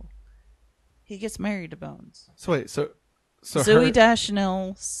 No, he gets married to Bones. So wait, so Zooey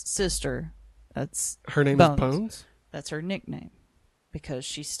Deschanel's sister. That's her name Bones. is Bones? That's her nickname because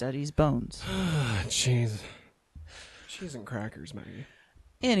she studies bones. Jeez. Cheese and crackers, Maggie.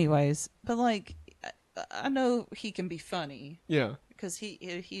 Anyways, but like, I know he can be funny Yeah. because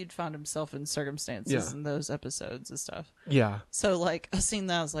he'd find himself in circumstances in those episodes and stuff. Yeah. So like, I seen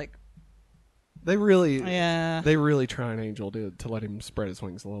that, I was like, They really try an Angel to let him spread his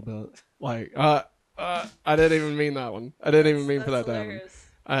wings a little bit. Like, I didn't even mean that one. I didn't even mean for that to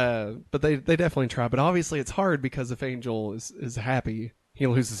happen. But they definitely try. But obviously it's hard because if Angel is happy, he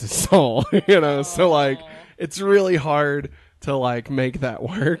loses his soul, So like, it's really hard to like make that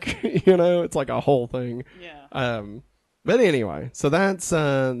work, It's like a whole thing. Yeah. But anyway, so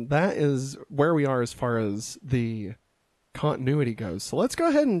that is where we are as far as the continuity goes. So let's go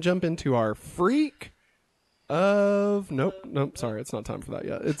ahead and jump into our freak of nope, sorry, it's not time for that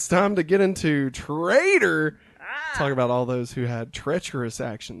yet. It's time to get into Traitor. Talk about all those who had treacherous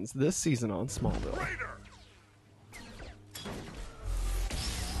actions this season on Smallville.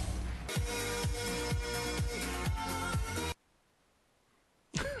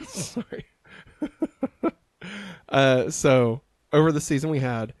 Sorry. So over the season we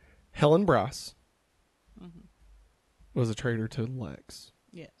had Helen Bryce was a traitor to Lex.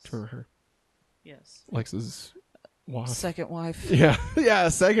 Yes. Do you remember her? Yes. Lex's wife. Second wife. Yeah,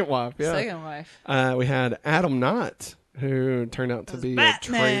 second wife. Yeah. Second wife. We had Adam Knott, who turned out to be Batman. a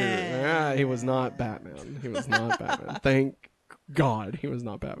traitor. Yeah, he was not Batman. He was not Batman. Thank God he was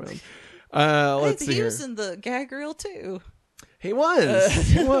not Batman. Let's see he here. was in the gag reel too. He was.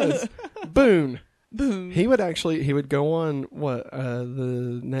 He was. Boone. Boom. He would go on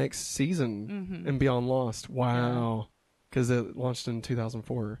the next season and be on Lost. Wow. Because it launched in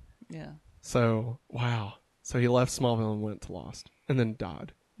 2004. Yeah. So, wow. So he left Smallville and went to Lost and then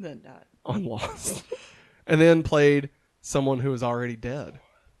died Then died. on Lost. And then played someone who was already dead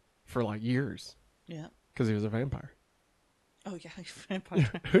for like years Yeah. because he was a vampire. Oh yeah,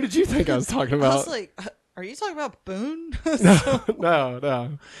 vampire. Who did you think I was talking I about? was like, Are you talking about Boone? No.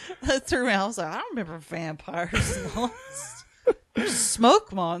 That threw me. I was like, I don't remember vampires. There's a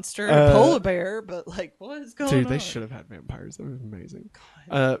smoke monster and a polar bear, but like, what is going on? Dude, they should have had vampires. That was amazing.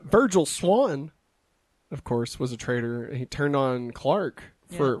 Virgil Swan, of course, was a traitor. He turned on Clark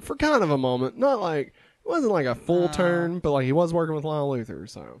for kind of a moment. Not like, it wasn't like a full turn, but like he was working with Lyle Luthor,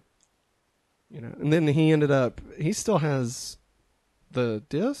 so. You know, and then he still has the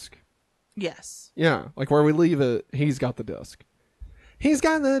disc. Yes. Yeah, like where we leave it, he's got the disc. He's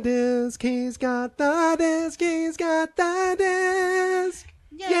got the disc. He's got the disc. He's got the disc.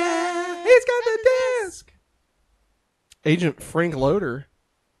 Yeah, he's got the disc. Agent Frank Loader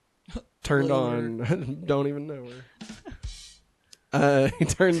turned on. Don't even know her. He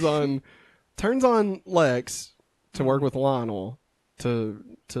turns on Lex to work with Lionel to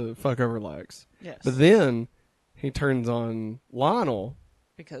fuck over Lex. Yes. But then he turns on Lionel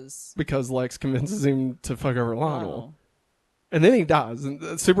because Lex convinces him to fuck over Lionel. And then he dies, and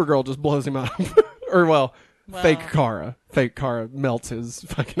Supergirl just blows him up. Or, fake Kara. Fake Kara melts his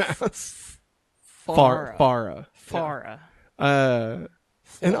fucking ass. Farah. Yeah.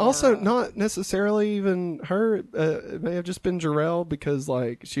 And also not necessarily even her. It may have just been Jor-El because,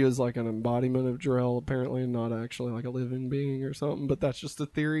 like, she was like an embodiment of Jor-El apparently, and not actually like a living being or something. But that's just a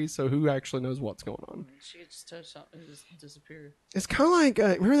theory, so who actually knows what's going on? She could just touch something and just disappear. It's kind of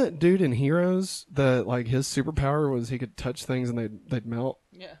like remember that dude in Heroes that like his superpower was he could touch things and they'd melt.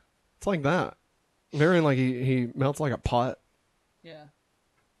 Yeah. It's like that. Remember, like he melts like a pot. Yeah.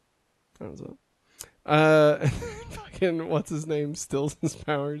 That was it. Fucking what's his name steals his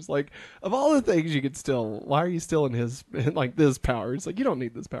powers. Like, of all the things you could steal, why are you stealing his like this powers? Like, you don't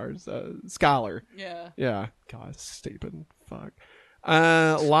need this powers. Skylar. Yeah. God, stupid fuck.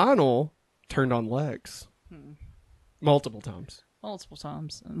 Lionel turned on Lex multiple times.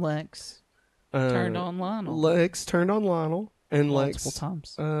 And Lex turned on Lionel. Lex turned on Lionel, and multiple Lex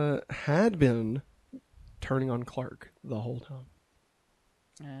times. Had been turning on Clark the whole time.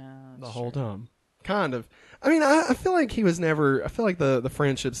 Yeah, the whole time. Kind of. I mean, I feel like he was never. I feel like the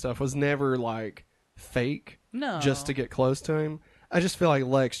friendship stuff was never like fake. No. Just to get close to him. I just feel like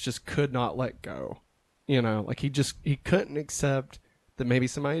Lex just could not let go. You know, like he couldn't accept that maybe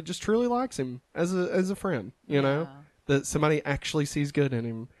somebody just truly likes him as a friend. You know, that somebody actually sees good in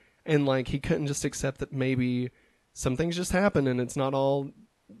him, and like he couldn't just accept that maybe some things just happen and it's not all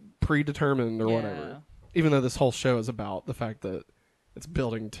predetermined or whatever. Even though this whole show is about the fact that it's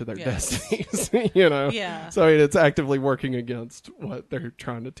building to their destinies, you know? Yeah. So I mean, it's actively working against what they're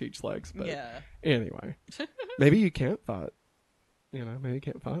trying to teach Lex. But anyway, maybe you can't fight. You know, maybe you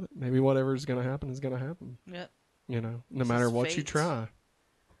can't fight it. Maybe whatever's going to happen is going to happen. Yep. You know, no matter what you try.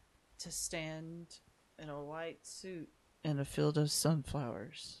 To stand in a white suit in a field of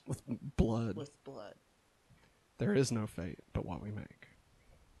sunflowers. With blood. There is no fate but what we make.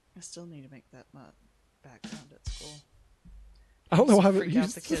 I still need to make that my background at school. I don't know why I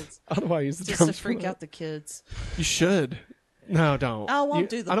used the kids. I don't know why I use the just drums to freak out the kids. You should. No, don't. I won't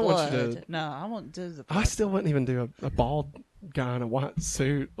do the I don't blood. want you to. No, I won't do the blood. I still wouldn't even do a bald guy in a white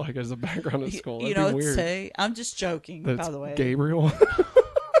suit like as a background at school. That'd you know be what weird. to say? I'm just joking, by the way. Gabriel.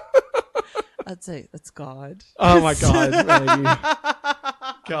 I'd say that's God. Oh my God, Maggie.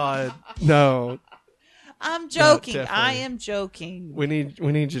 God, no. I'm joking. No, I am joking. We need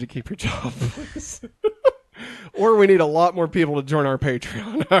you to keep your job, please. Or we need a lot more people to join our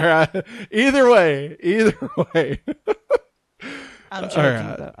Patreon. All right. Either way. I'm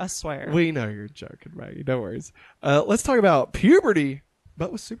joking, though. I swear. We know you're joking, Maggie. No worries. Let's talk about puberty,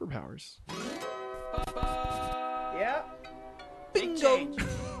 but with superpowers. Yeah. Bingo.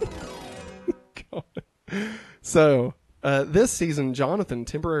 So, this season, Jonathan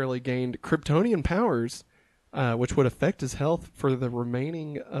temporarily gained Kryptonian powers, which would affect his health for the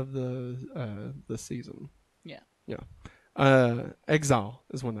remaining of the season. Yeah. Exile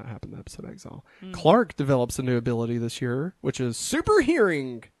is when that happened, the episode Exile. Clark develops a new ability this year, which is super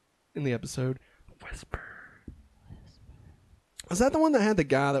hearing in the episode Whisper. Was that the one that had the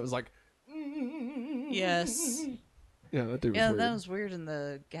guy that was like... Yes. Yeah, that dude was weird. Yeah, that was weird in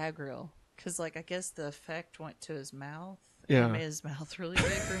the gag reel. Because, like, I guess the effect went to his mouth. Yeah. It made his mouth really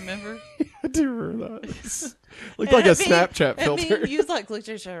big, remember? I do remember that. Looked like a Snapchat filter. And you, like, looked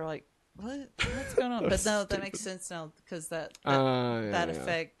at each other like, what's going on? But no, that makes sense now because that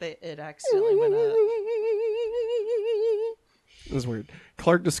effect, it accidentally went up. It was weird.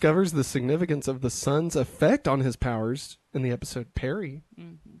 Clark discovers the significance of the sun's effect on his powers in the episode Perry.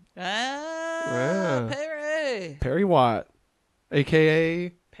 Perry. Perry Watt,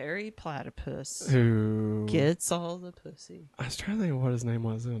 a.k.a. Perry Platypus. Who gets all the pussy. I was trying to think of what his name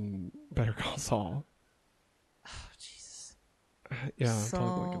was in Better Call Saul. Yeah, I'm So,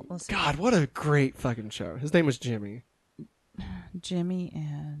 totally blanking. let's see. God, what a great fucking show. His name was Jimmy. Jimmy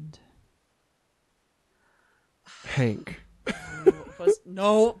and Hank.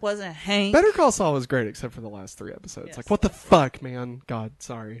 no, it wasn't Hank. Better Call Saul was great except for the last 3 episodes. Yes, Like, what the fuck, man? God,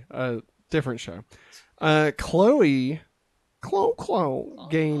 sorry. Different show. Chloe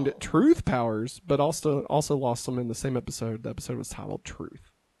gained truth powers, but also lost them in the same episode. The episode was titled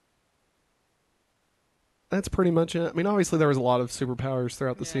Truth. That's pretty much it. I mean, obviously there was a lot of superpowers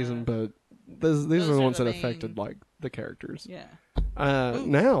throughout the season, but these are the ones that affected like the characters. Yeah.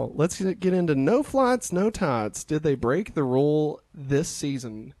 Now let's get into no flights, no tots. Did they break the rule this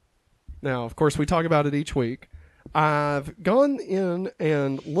season? Now, of course, we talk about it each week. I've gone in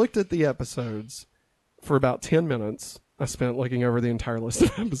and looked at the episodes for about 10 minutes. I spent looking over the entire list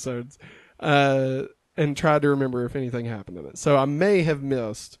of episodes and tried to remember if anything happened in it. So I may have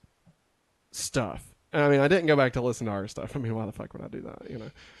missed stuff. I mean, I didn't go back to listen to our stuff. I mean, why the fuck would I do that, you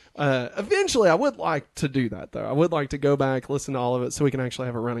know? Eventually, I would like to do that, though. I would like to go back, listen to all of it, so we can actually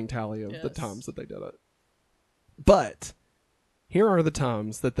have a running tally of the times that they did it. But here are the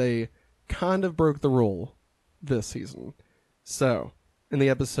times that they kind of broke the rule this season. So, in the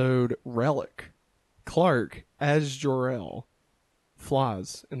episode Relic, Clark, as Jor-El,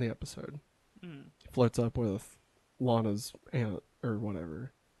 flies in the episode. Floats up with Lana's aunt or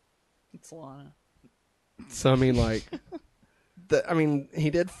whatever. It's Lana. So, I mean, like,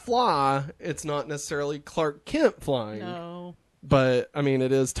 he did fly. It's not necessarily Clark Kent flying. No. But, I mean,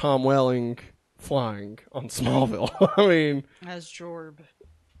 it is Tom Welling flying on Smallville. I mean. As Jorb.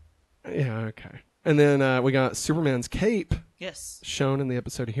 Yeah, okay. And then we got Superman's cape. Yes. Shown in the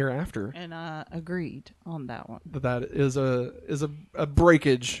episode Hereafter. And I agreed on that one. That is a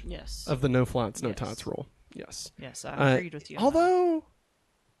breakage Yes. of the no flights, no tots rule. Yes. Yes, I agreed with you. on that. Although,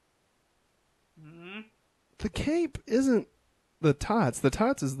 the cape isn't the tots. The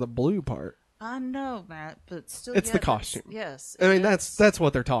tots is the blue part. I know, Matt, but still, It's the costume. Yes. I mean, that's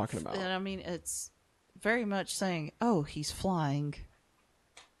what they're talking about. And I mean, it's very much saying, "Oh, he's flying."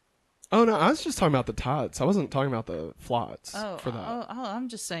 Oh no, I was just talking about the tots. I wasn't talking about the flots for that. Oh, I'm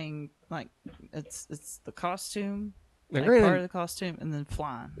just saying, like, it's the costume, Now, like, granted, part of the costume, and then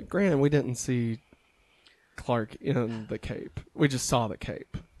flying. Granted, we didn't see Clark in the cape. We just saw the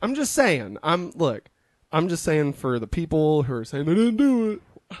cape. I'm just saying. I'm just saying for the people who are saying they didn't do it.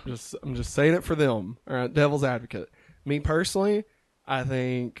 I'm just saying it for them. All right, devil's advocate. Me personally, I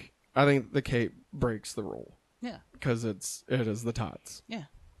think the cape breaks the rule. Yeah. Because it is the tots. Yeah.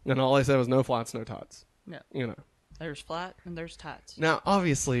 And all I said was no flats, no tots. Yeah. You know. There's flat and there's tots. Now,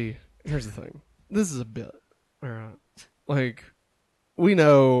 obviously, here's the thing. This is a bit. All right. Like, we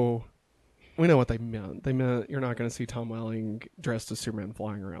know what they meant. They meant you're not going to see Tom Welling dressed as Superman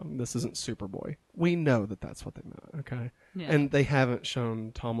flying around. This isn't Superboy. We know that that's what they meant, okay? Yeah. And they haven't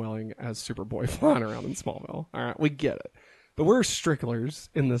shown Tom Welling as Superboy flying around in Smallville. All right, we get it. But we're stricklers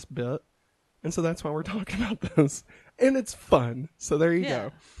in this bit, and so that's why we're talking about this. And it's fun. So there you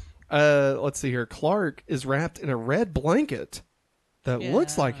go. Let's see here. Clark is wrapped in a red blanket that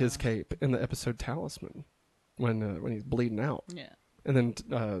looks like his cape in the episode Talisman when he's bleeding out. Yeah. And then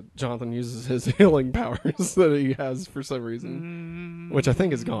Jonathan uses his healing powers that he has for some reason, which I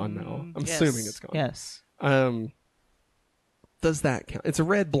think is gone now. I'm assuming it's gone. Yes. Does that count? It's a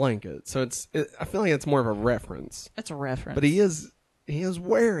red blanket, so I feel like it's more of a reference. It's a reference. But he is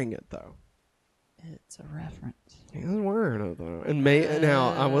wearing it though. It's a reference. He is wearing it though. And now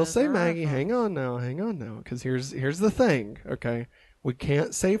I will say, Maggie, hang on now, because here's the thing. Okay, we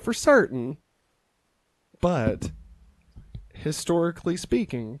can't say for certain, but historically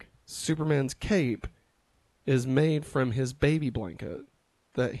speaking, Superman's cape is made from his baby blanket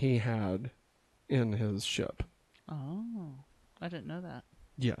that he had in his ship. Oh, I didn't know that.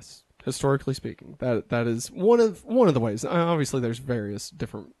 Yes, historically speaking, that is one of the ways. Obviously, there's various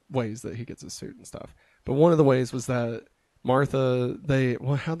different ways that he gets his suit and stuff, but one of the ways was that Martha.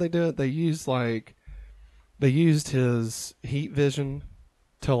 How'd they do it? They used his heat vision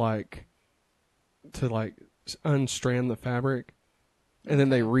to unstrand the fabric, and then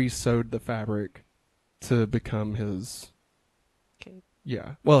they re-sewed the fabric to become his. Cape.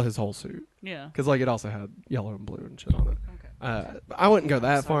 Yeah, well, his whole suit. Yeah. Because it also had yellow and blue and shit on it. Okay. I wouldn't go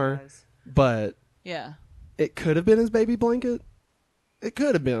that far, guys. but Yeah. it could have been his baby blanket. It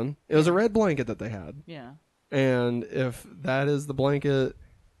could have been. It was a red blanket that they had. Yeah. And if that is the blanket,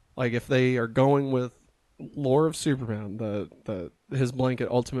 like if they are going with lore of Superman, the his blanket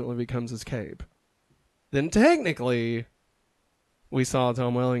ultimately becomes his cape, then technically we saw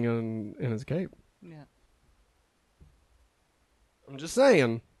Tom Welling in his cape. Yeah. I'm just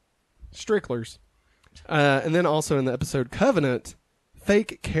saying. Stricklers. And then also in the episode Covenant,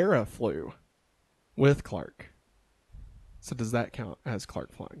 fake Kara flew with Clark. So does that count as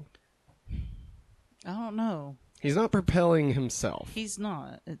Clark flying? I don't know. He's not propelling himself. He's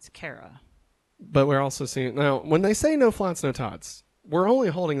not. It's Kara. But we're also seeing... Now, when they say no flats, no tots, we're only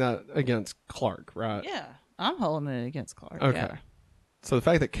holding that against Clark, right? Yeah. I'm holding it against Clark. Okay. Yeah. So the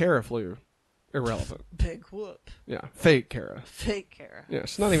fact that Kara flew, irrelevant. Big whoop. Yeah. Fake Kara. Fake Kara. Yeah,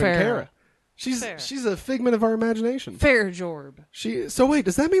 she's not even Fair. Kara. Fair. She's a figment of our imagination. Fair Jorb. So wait,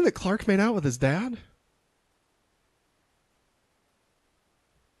 does that mean that Clark made out with his dad?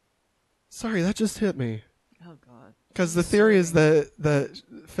 Sorry, that just hit me. Oh, God. Because the theory is that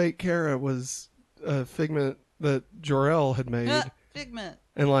fake Kara was a figment that Jor-El had made Figment.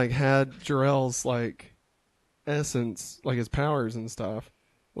 and like had Jor-El's like essence, like his powers and stuff,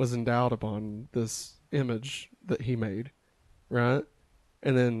 was endowed upon this image that he made, right?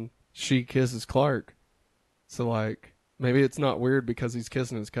 And then she kisses Clark. So like maybe it's not weird because he's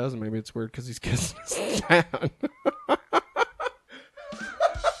kissing his cousin. Maybe it's weird because he's kissing his dad.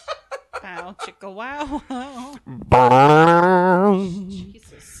 Wow, chicka wow.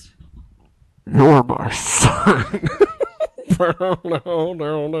 Jesus. You're my son.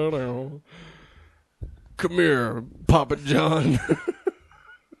 No. Come here, Papa John.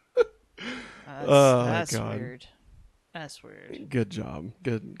 That's God. weird. That's weird. Good job.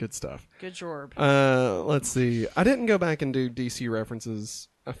 Good stuff. Good Jorb. Let's see. I didn't go back and do DC references.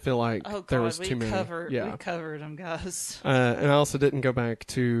 I feel like Oh, God, there was too many. we covered them, guys. And I also didn't go back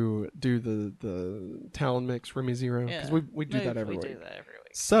to do the Talon mix Remy Zero because we do that every week. We do that every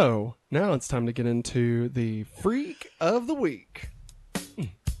week. So now it's time to get into the Freak of the Week.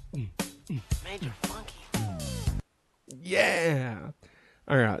 Major funky. Yeah.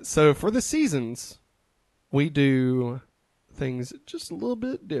 All right. So for the seasons, we do things just a little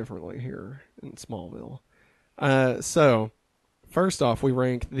bit differently here in Smallville. So first off, we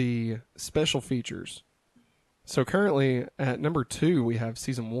rank the special features. So currently at number 2, we have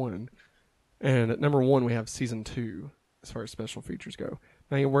season 1. And at number 1, we have season 2 as far as special features go.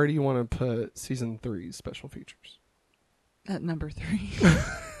 Now, where do you want to put season 3's special features? At number 3.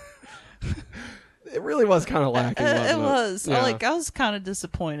 It really was kind of lacking. It was. Yeah. I was kind of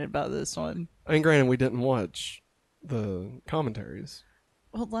disappointed about this one. I mean, granted, we didn't watch the commentaries.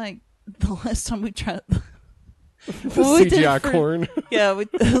 Well, like, the last time we tried... The we did CGI for- corn. Yeah, we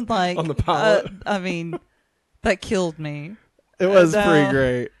like... On the pilot. I mean, that killed me. It was And, pretty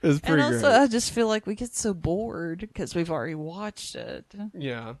great. It was pretty And also, great. I just feel like we get so bored because we've already watched it.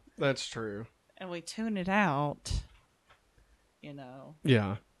 Yeah, that's true. And we tune it out. You know.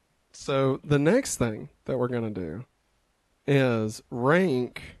 Yeah. So the next thing that we're going to do is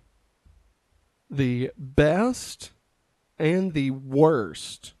rank the best and the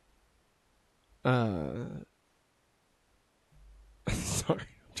worst. Sorry, I'm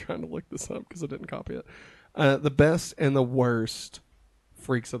trying to look this up because I didn't copy it. The best and the worst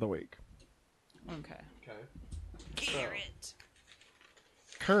Freaks of the Week. Okay. Okay. Garrett.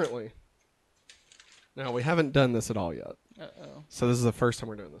 Currently. Now, we haven't done this at all yet. Uh-oh. So this is the first time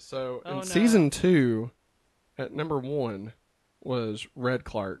we're doing this. So Oh, in no. season 2, at number 1 was Red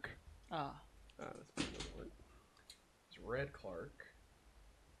Clark. Ah. It's Red Clark.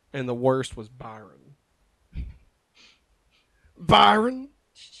 And the worst was Byron. Byron!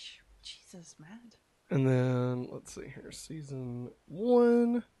 Jesus, Matt. And then, let's see here. Season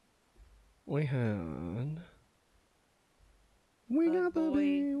 1, we had... We got the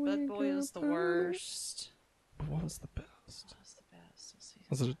bee, we Bud Boy got is the the- worst. But what was the best? What was the best? Let's see.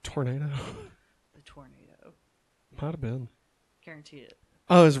 Was it a tornado? The tornado. Might have been. Guaranteed it.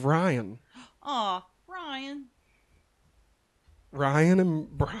 Oh, it was Ryan. Aw, Ryan. Ryan and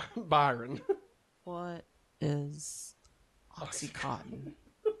Byron. What is Oxycontin?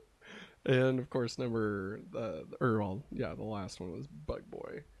 And of course, the last one was Bug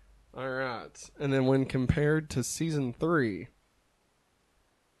Boy. All right. And then when compared to season 3,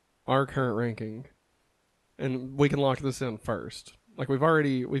 our current ranking, and we can lock this in first. Like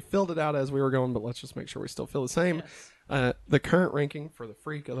we filled it out as we were going, but let's just make sure we still feel the same. Yes. The current ranking for the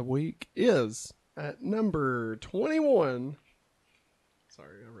Freak of the Week is at number 21.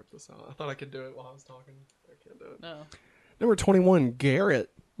 Sorry, I ripped this out. I thought I could do it while I was talking. I can't do it. No. Number 21,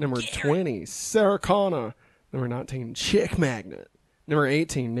 Garrett. Number 20, Sarah Connor. Number 19, Chick Magnet. Number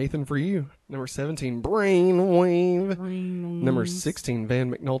 18, Nathan For You. Number 17, Brainwave. Number 16,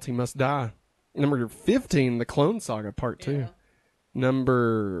 Van McNulty Must Die. Number 15, The Clone Saga Part 2. Yeah.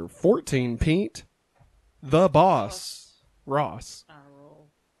 Number 14, Pete. The Boss. Ross. I roll.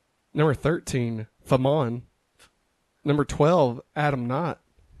 Number 13, Famon. Number 12, Adam Knott.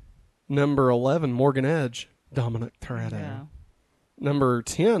 Number 11, Morgan Edge, Dominic Toretto. Yeah. Number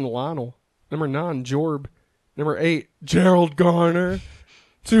 10, Lionel. Number 9, Jorb. Number 8, Gerald Garner,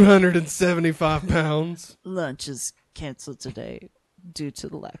 275 pounds. Lunch is canceled today due to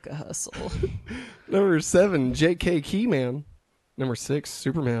the lack of hustle. Number 7, J.K. Keyman. Number 6,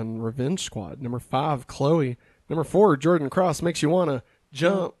 Superman Revenge Squad. Number 5, Chloe. Number 4, Jordan Cross makes you wanna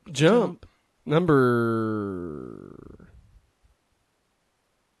jump. Number...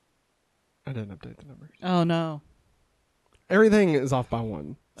 I didn't update the numbers. Oh, no. Everything is off by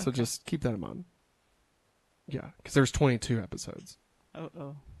 1, so Okay. just keep that in mind. Yeah, because there's 22 episodes.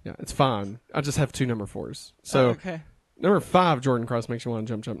 Oh. Yeah, it's fine. I just have 2 number 4s. So okay. number 5, Jordan Cross makes you want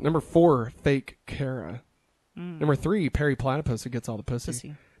to jump. Number 4, Fake Kara. Number 3, Perry Platypus who gets all the pussy.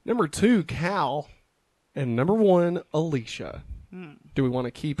 Pussy. Number 2, Cal. And number 1, Alicia. Do we want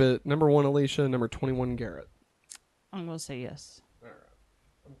to keep it number 1, Alicia, number 21, Garrett? I'm going to say yes. All right.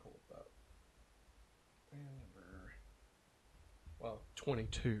 I'm cool with that. And number,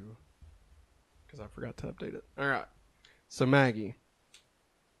 22. Because I forgot to update it. All right. So, Maggie,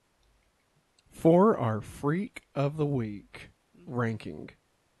 for our Freak of the Week ranking,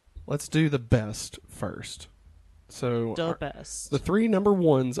 let's do the best first. So, The best. the 3 number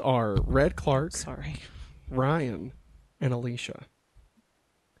 1s are Red Clark, Sorry. Ryan, and Alicia.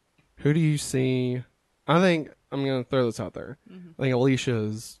 Who do you see? I think, I'm going to throw this out there. I think Alicia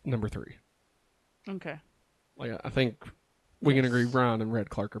is number 3. Okay. Like, I think we can agree Ryan and Red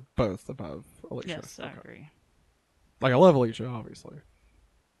Clark are both above Alicia. Yes, I Okay. agree. Like, I love Alicia, obviously.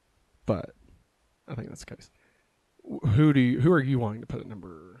 But I think that's the case. Who are you wanting to put at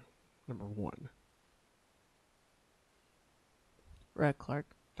number 1? Red Clark.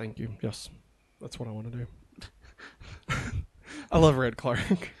 Thank you. Yes. That's what I want to do. I love Red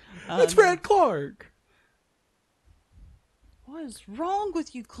Clark. That's Red Clark. What is wrong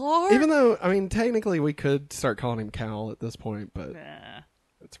with you, Clark? Even though, I mean, technically we could start calling him Cal at this point, but Nah.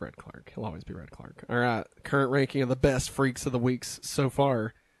 it's Red Clark. He'll always be Red Clark. All right. Current ranking of the best freaks of the weeks so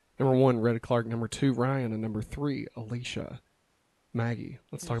far. Number 1, Red Clark. Number 2, Ryan. And number 3, Alicia. Maggie,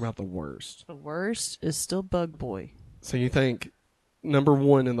 let's talk about the worst. The worst is still Bug Boy. So you think number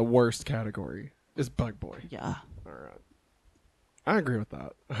 1 in the worst category is Bug Boy? Yeah. All right. I agree with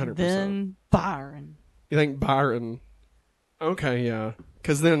that. 100%. Then Byron. You think Byron? Okay, yeah.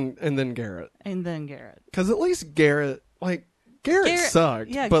 And then Garrett. And then Garrett. Because at least Garrett sucked.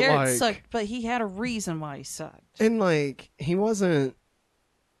 Yeah, but Garrett like, sucked, but he had a reason why he sucked. And like, he wasn't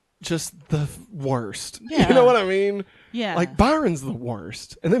just the worst. Yeah. You know what I mean? Yeah. Like, Byron's the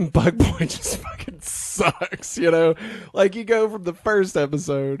worst. And then Bug Boy just fucking sucks, you know? Like, you go from the first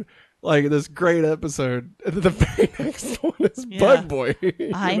episode, like, this great episode, and then the very next one is Bug Boy.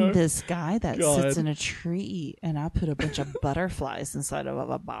 you I'm know? this guy that God. sits in a tree and I put a bunch of butterflies inside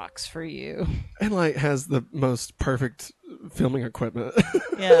of a box for you. And, like, has the most perfect filming equipment.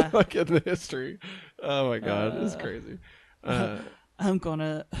 Yeah. like, in the history. Oh, my God. It's crazy. I'm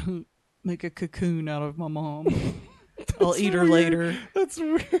gonna make a cocoon out of my mom. I'll eat her weird. later. That's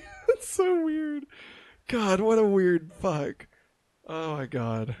weird. That's so weird. God, what a weird fuck. Oh my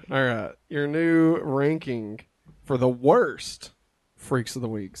God. All right. Your new ranking for the worst Freaks of the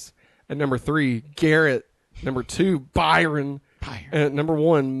Weeks. At number 3, Garrett. Number 2, Byron. And at number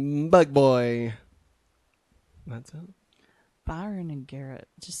 1, Bug Boy. That's it. Byron and Garrett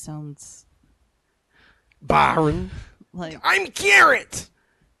just sounds Byron. like I'm Garrett.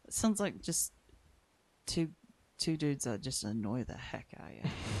 it sounds like just two dudes that just annoy the heck out of you.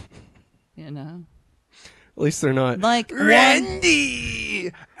 You know? At least they're not. Like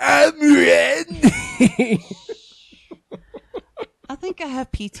Randy. I'm Randy. I think I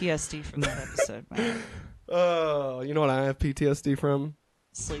have PTSD from that episode, man. Oh, you know what I have PTSD from?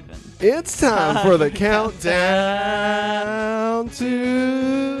 Sleeping. It's time for the countdown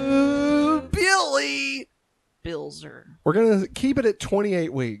to Billy. Billser. We're going to keep it at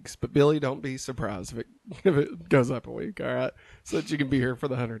 28 weeks, but Billy, don't be surprised if it goes up a week, all right? So that you can be here for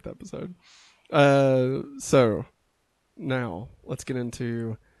the 100th episode. So now let's get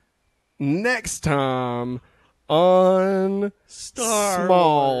into next time on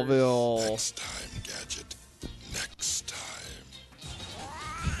Smallville. Next time, Gadget. Next time.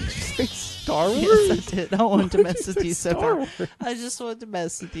 Star Wars? Yes, I did. I wanted to mess with you so Star bad. Wars. I just wanted to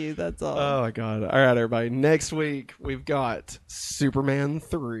mess with you. That's all. Oh my God. All right, everybody. Next week, we've got Superman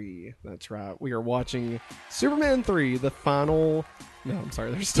 3. That's right. We are watching Superman 3, the final. No, I'm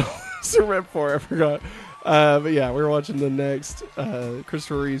sorry. There's still Superman 4. I forgot. But yeah, we're watching the next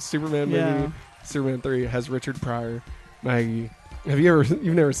Christopher Reeve Superman movie. Yeah. Superman 3 has Richard Pryor. Maggie, you've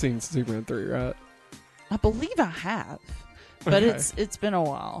never seen Superman 3, right? I believe I have. But Okay. it's been a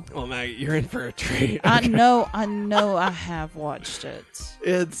while. Well, Maggie, you're in for a treat. I know I have watched it.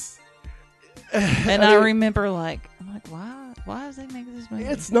 It's And I remember I'm like, why is they making this movie?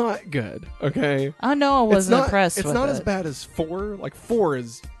 it's not good. Okay, I know I wasn't impressed It's with not it. as bad as 4. Like 4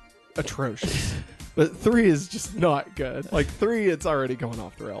 is atrocious, but 3 is just not good. Like 3, it's already going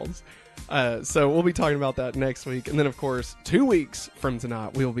off the rails. So we'll be talking about that next week, and then of course 2 weeks from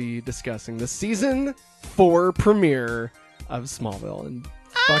tonight we'll be discussing the season 4 premiere of Smallville. And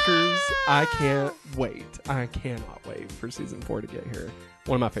fuckers, I can't wait. I cannot wait for season 4 to get here.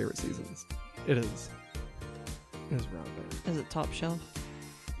 One of my favorite seasons. It is. It is right there. Is it top shelf?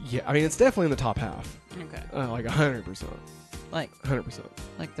 Yeah, I mean it's definitely in the top half. Okay. Like 100%. Like 100%.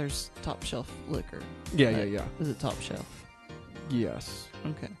 there's top shelf liquor. Yeah, Like, yeah. Is it top shelf? Yes.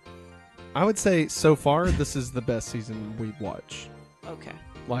 Okay. I would say so far this is the best season we've watched. Okay.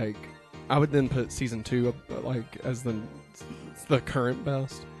 Like, I would then put season 2 up, like as the current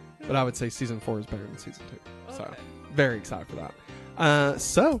best, but I would say season 4 is better than season 2. So very excited for that.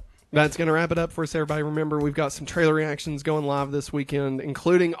 So that's gonna wrap it up for us, everybody. Remember, we've got some trailer reactions going live this weekend,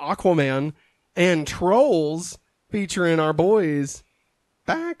 including Aquaman and Trolls, featuring our boys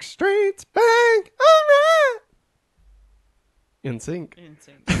Backstreet's Back. All right. In sync.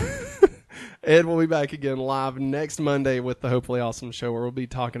 Ed will be back again live next Monday with the Hopefully Awesome Show, where we'll be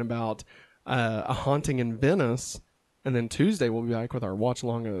talking about A Haunting in Venice. And then Tuesday, we'll be back with our watch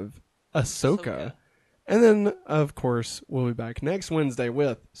along of Ahsoka. And then, of course, we'll be back next Wednesday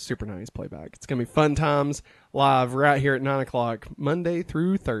with Super 90s Playback. It's going to be fun times live right here at 9 o'clock, Monday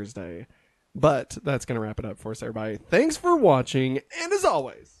through Thursday. But that's going to wrap it up for us, everybody. Thanks for watching. And as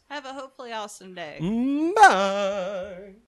always, Have a hopefully awesome day. bye.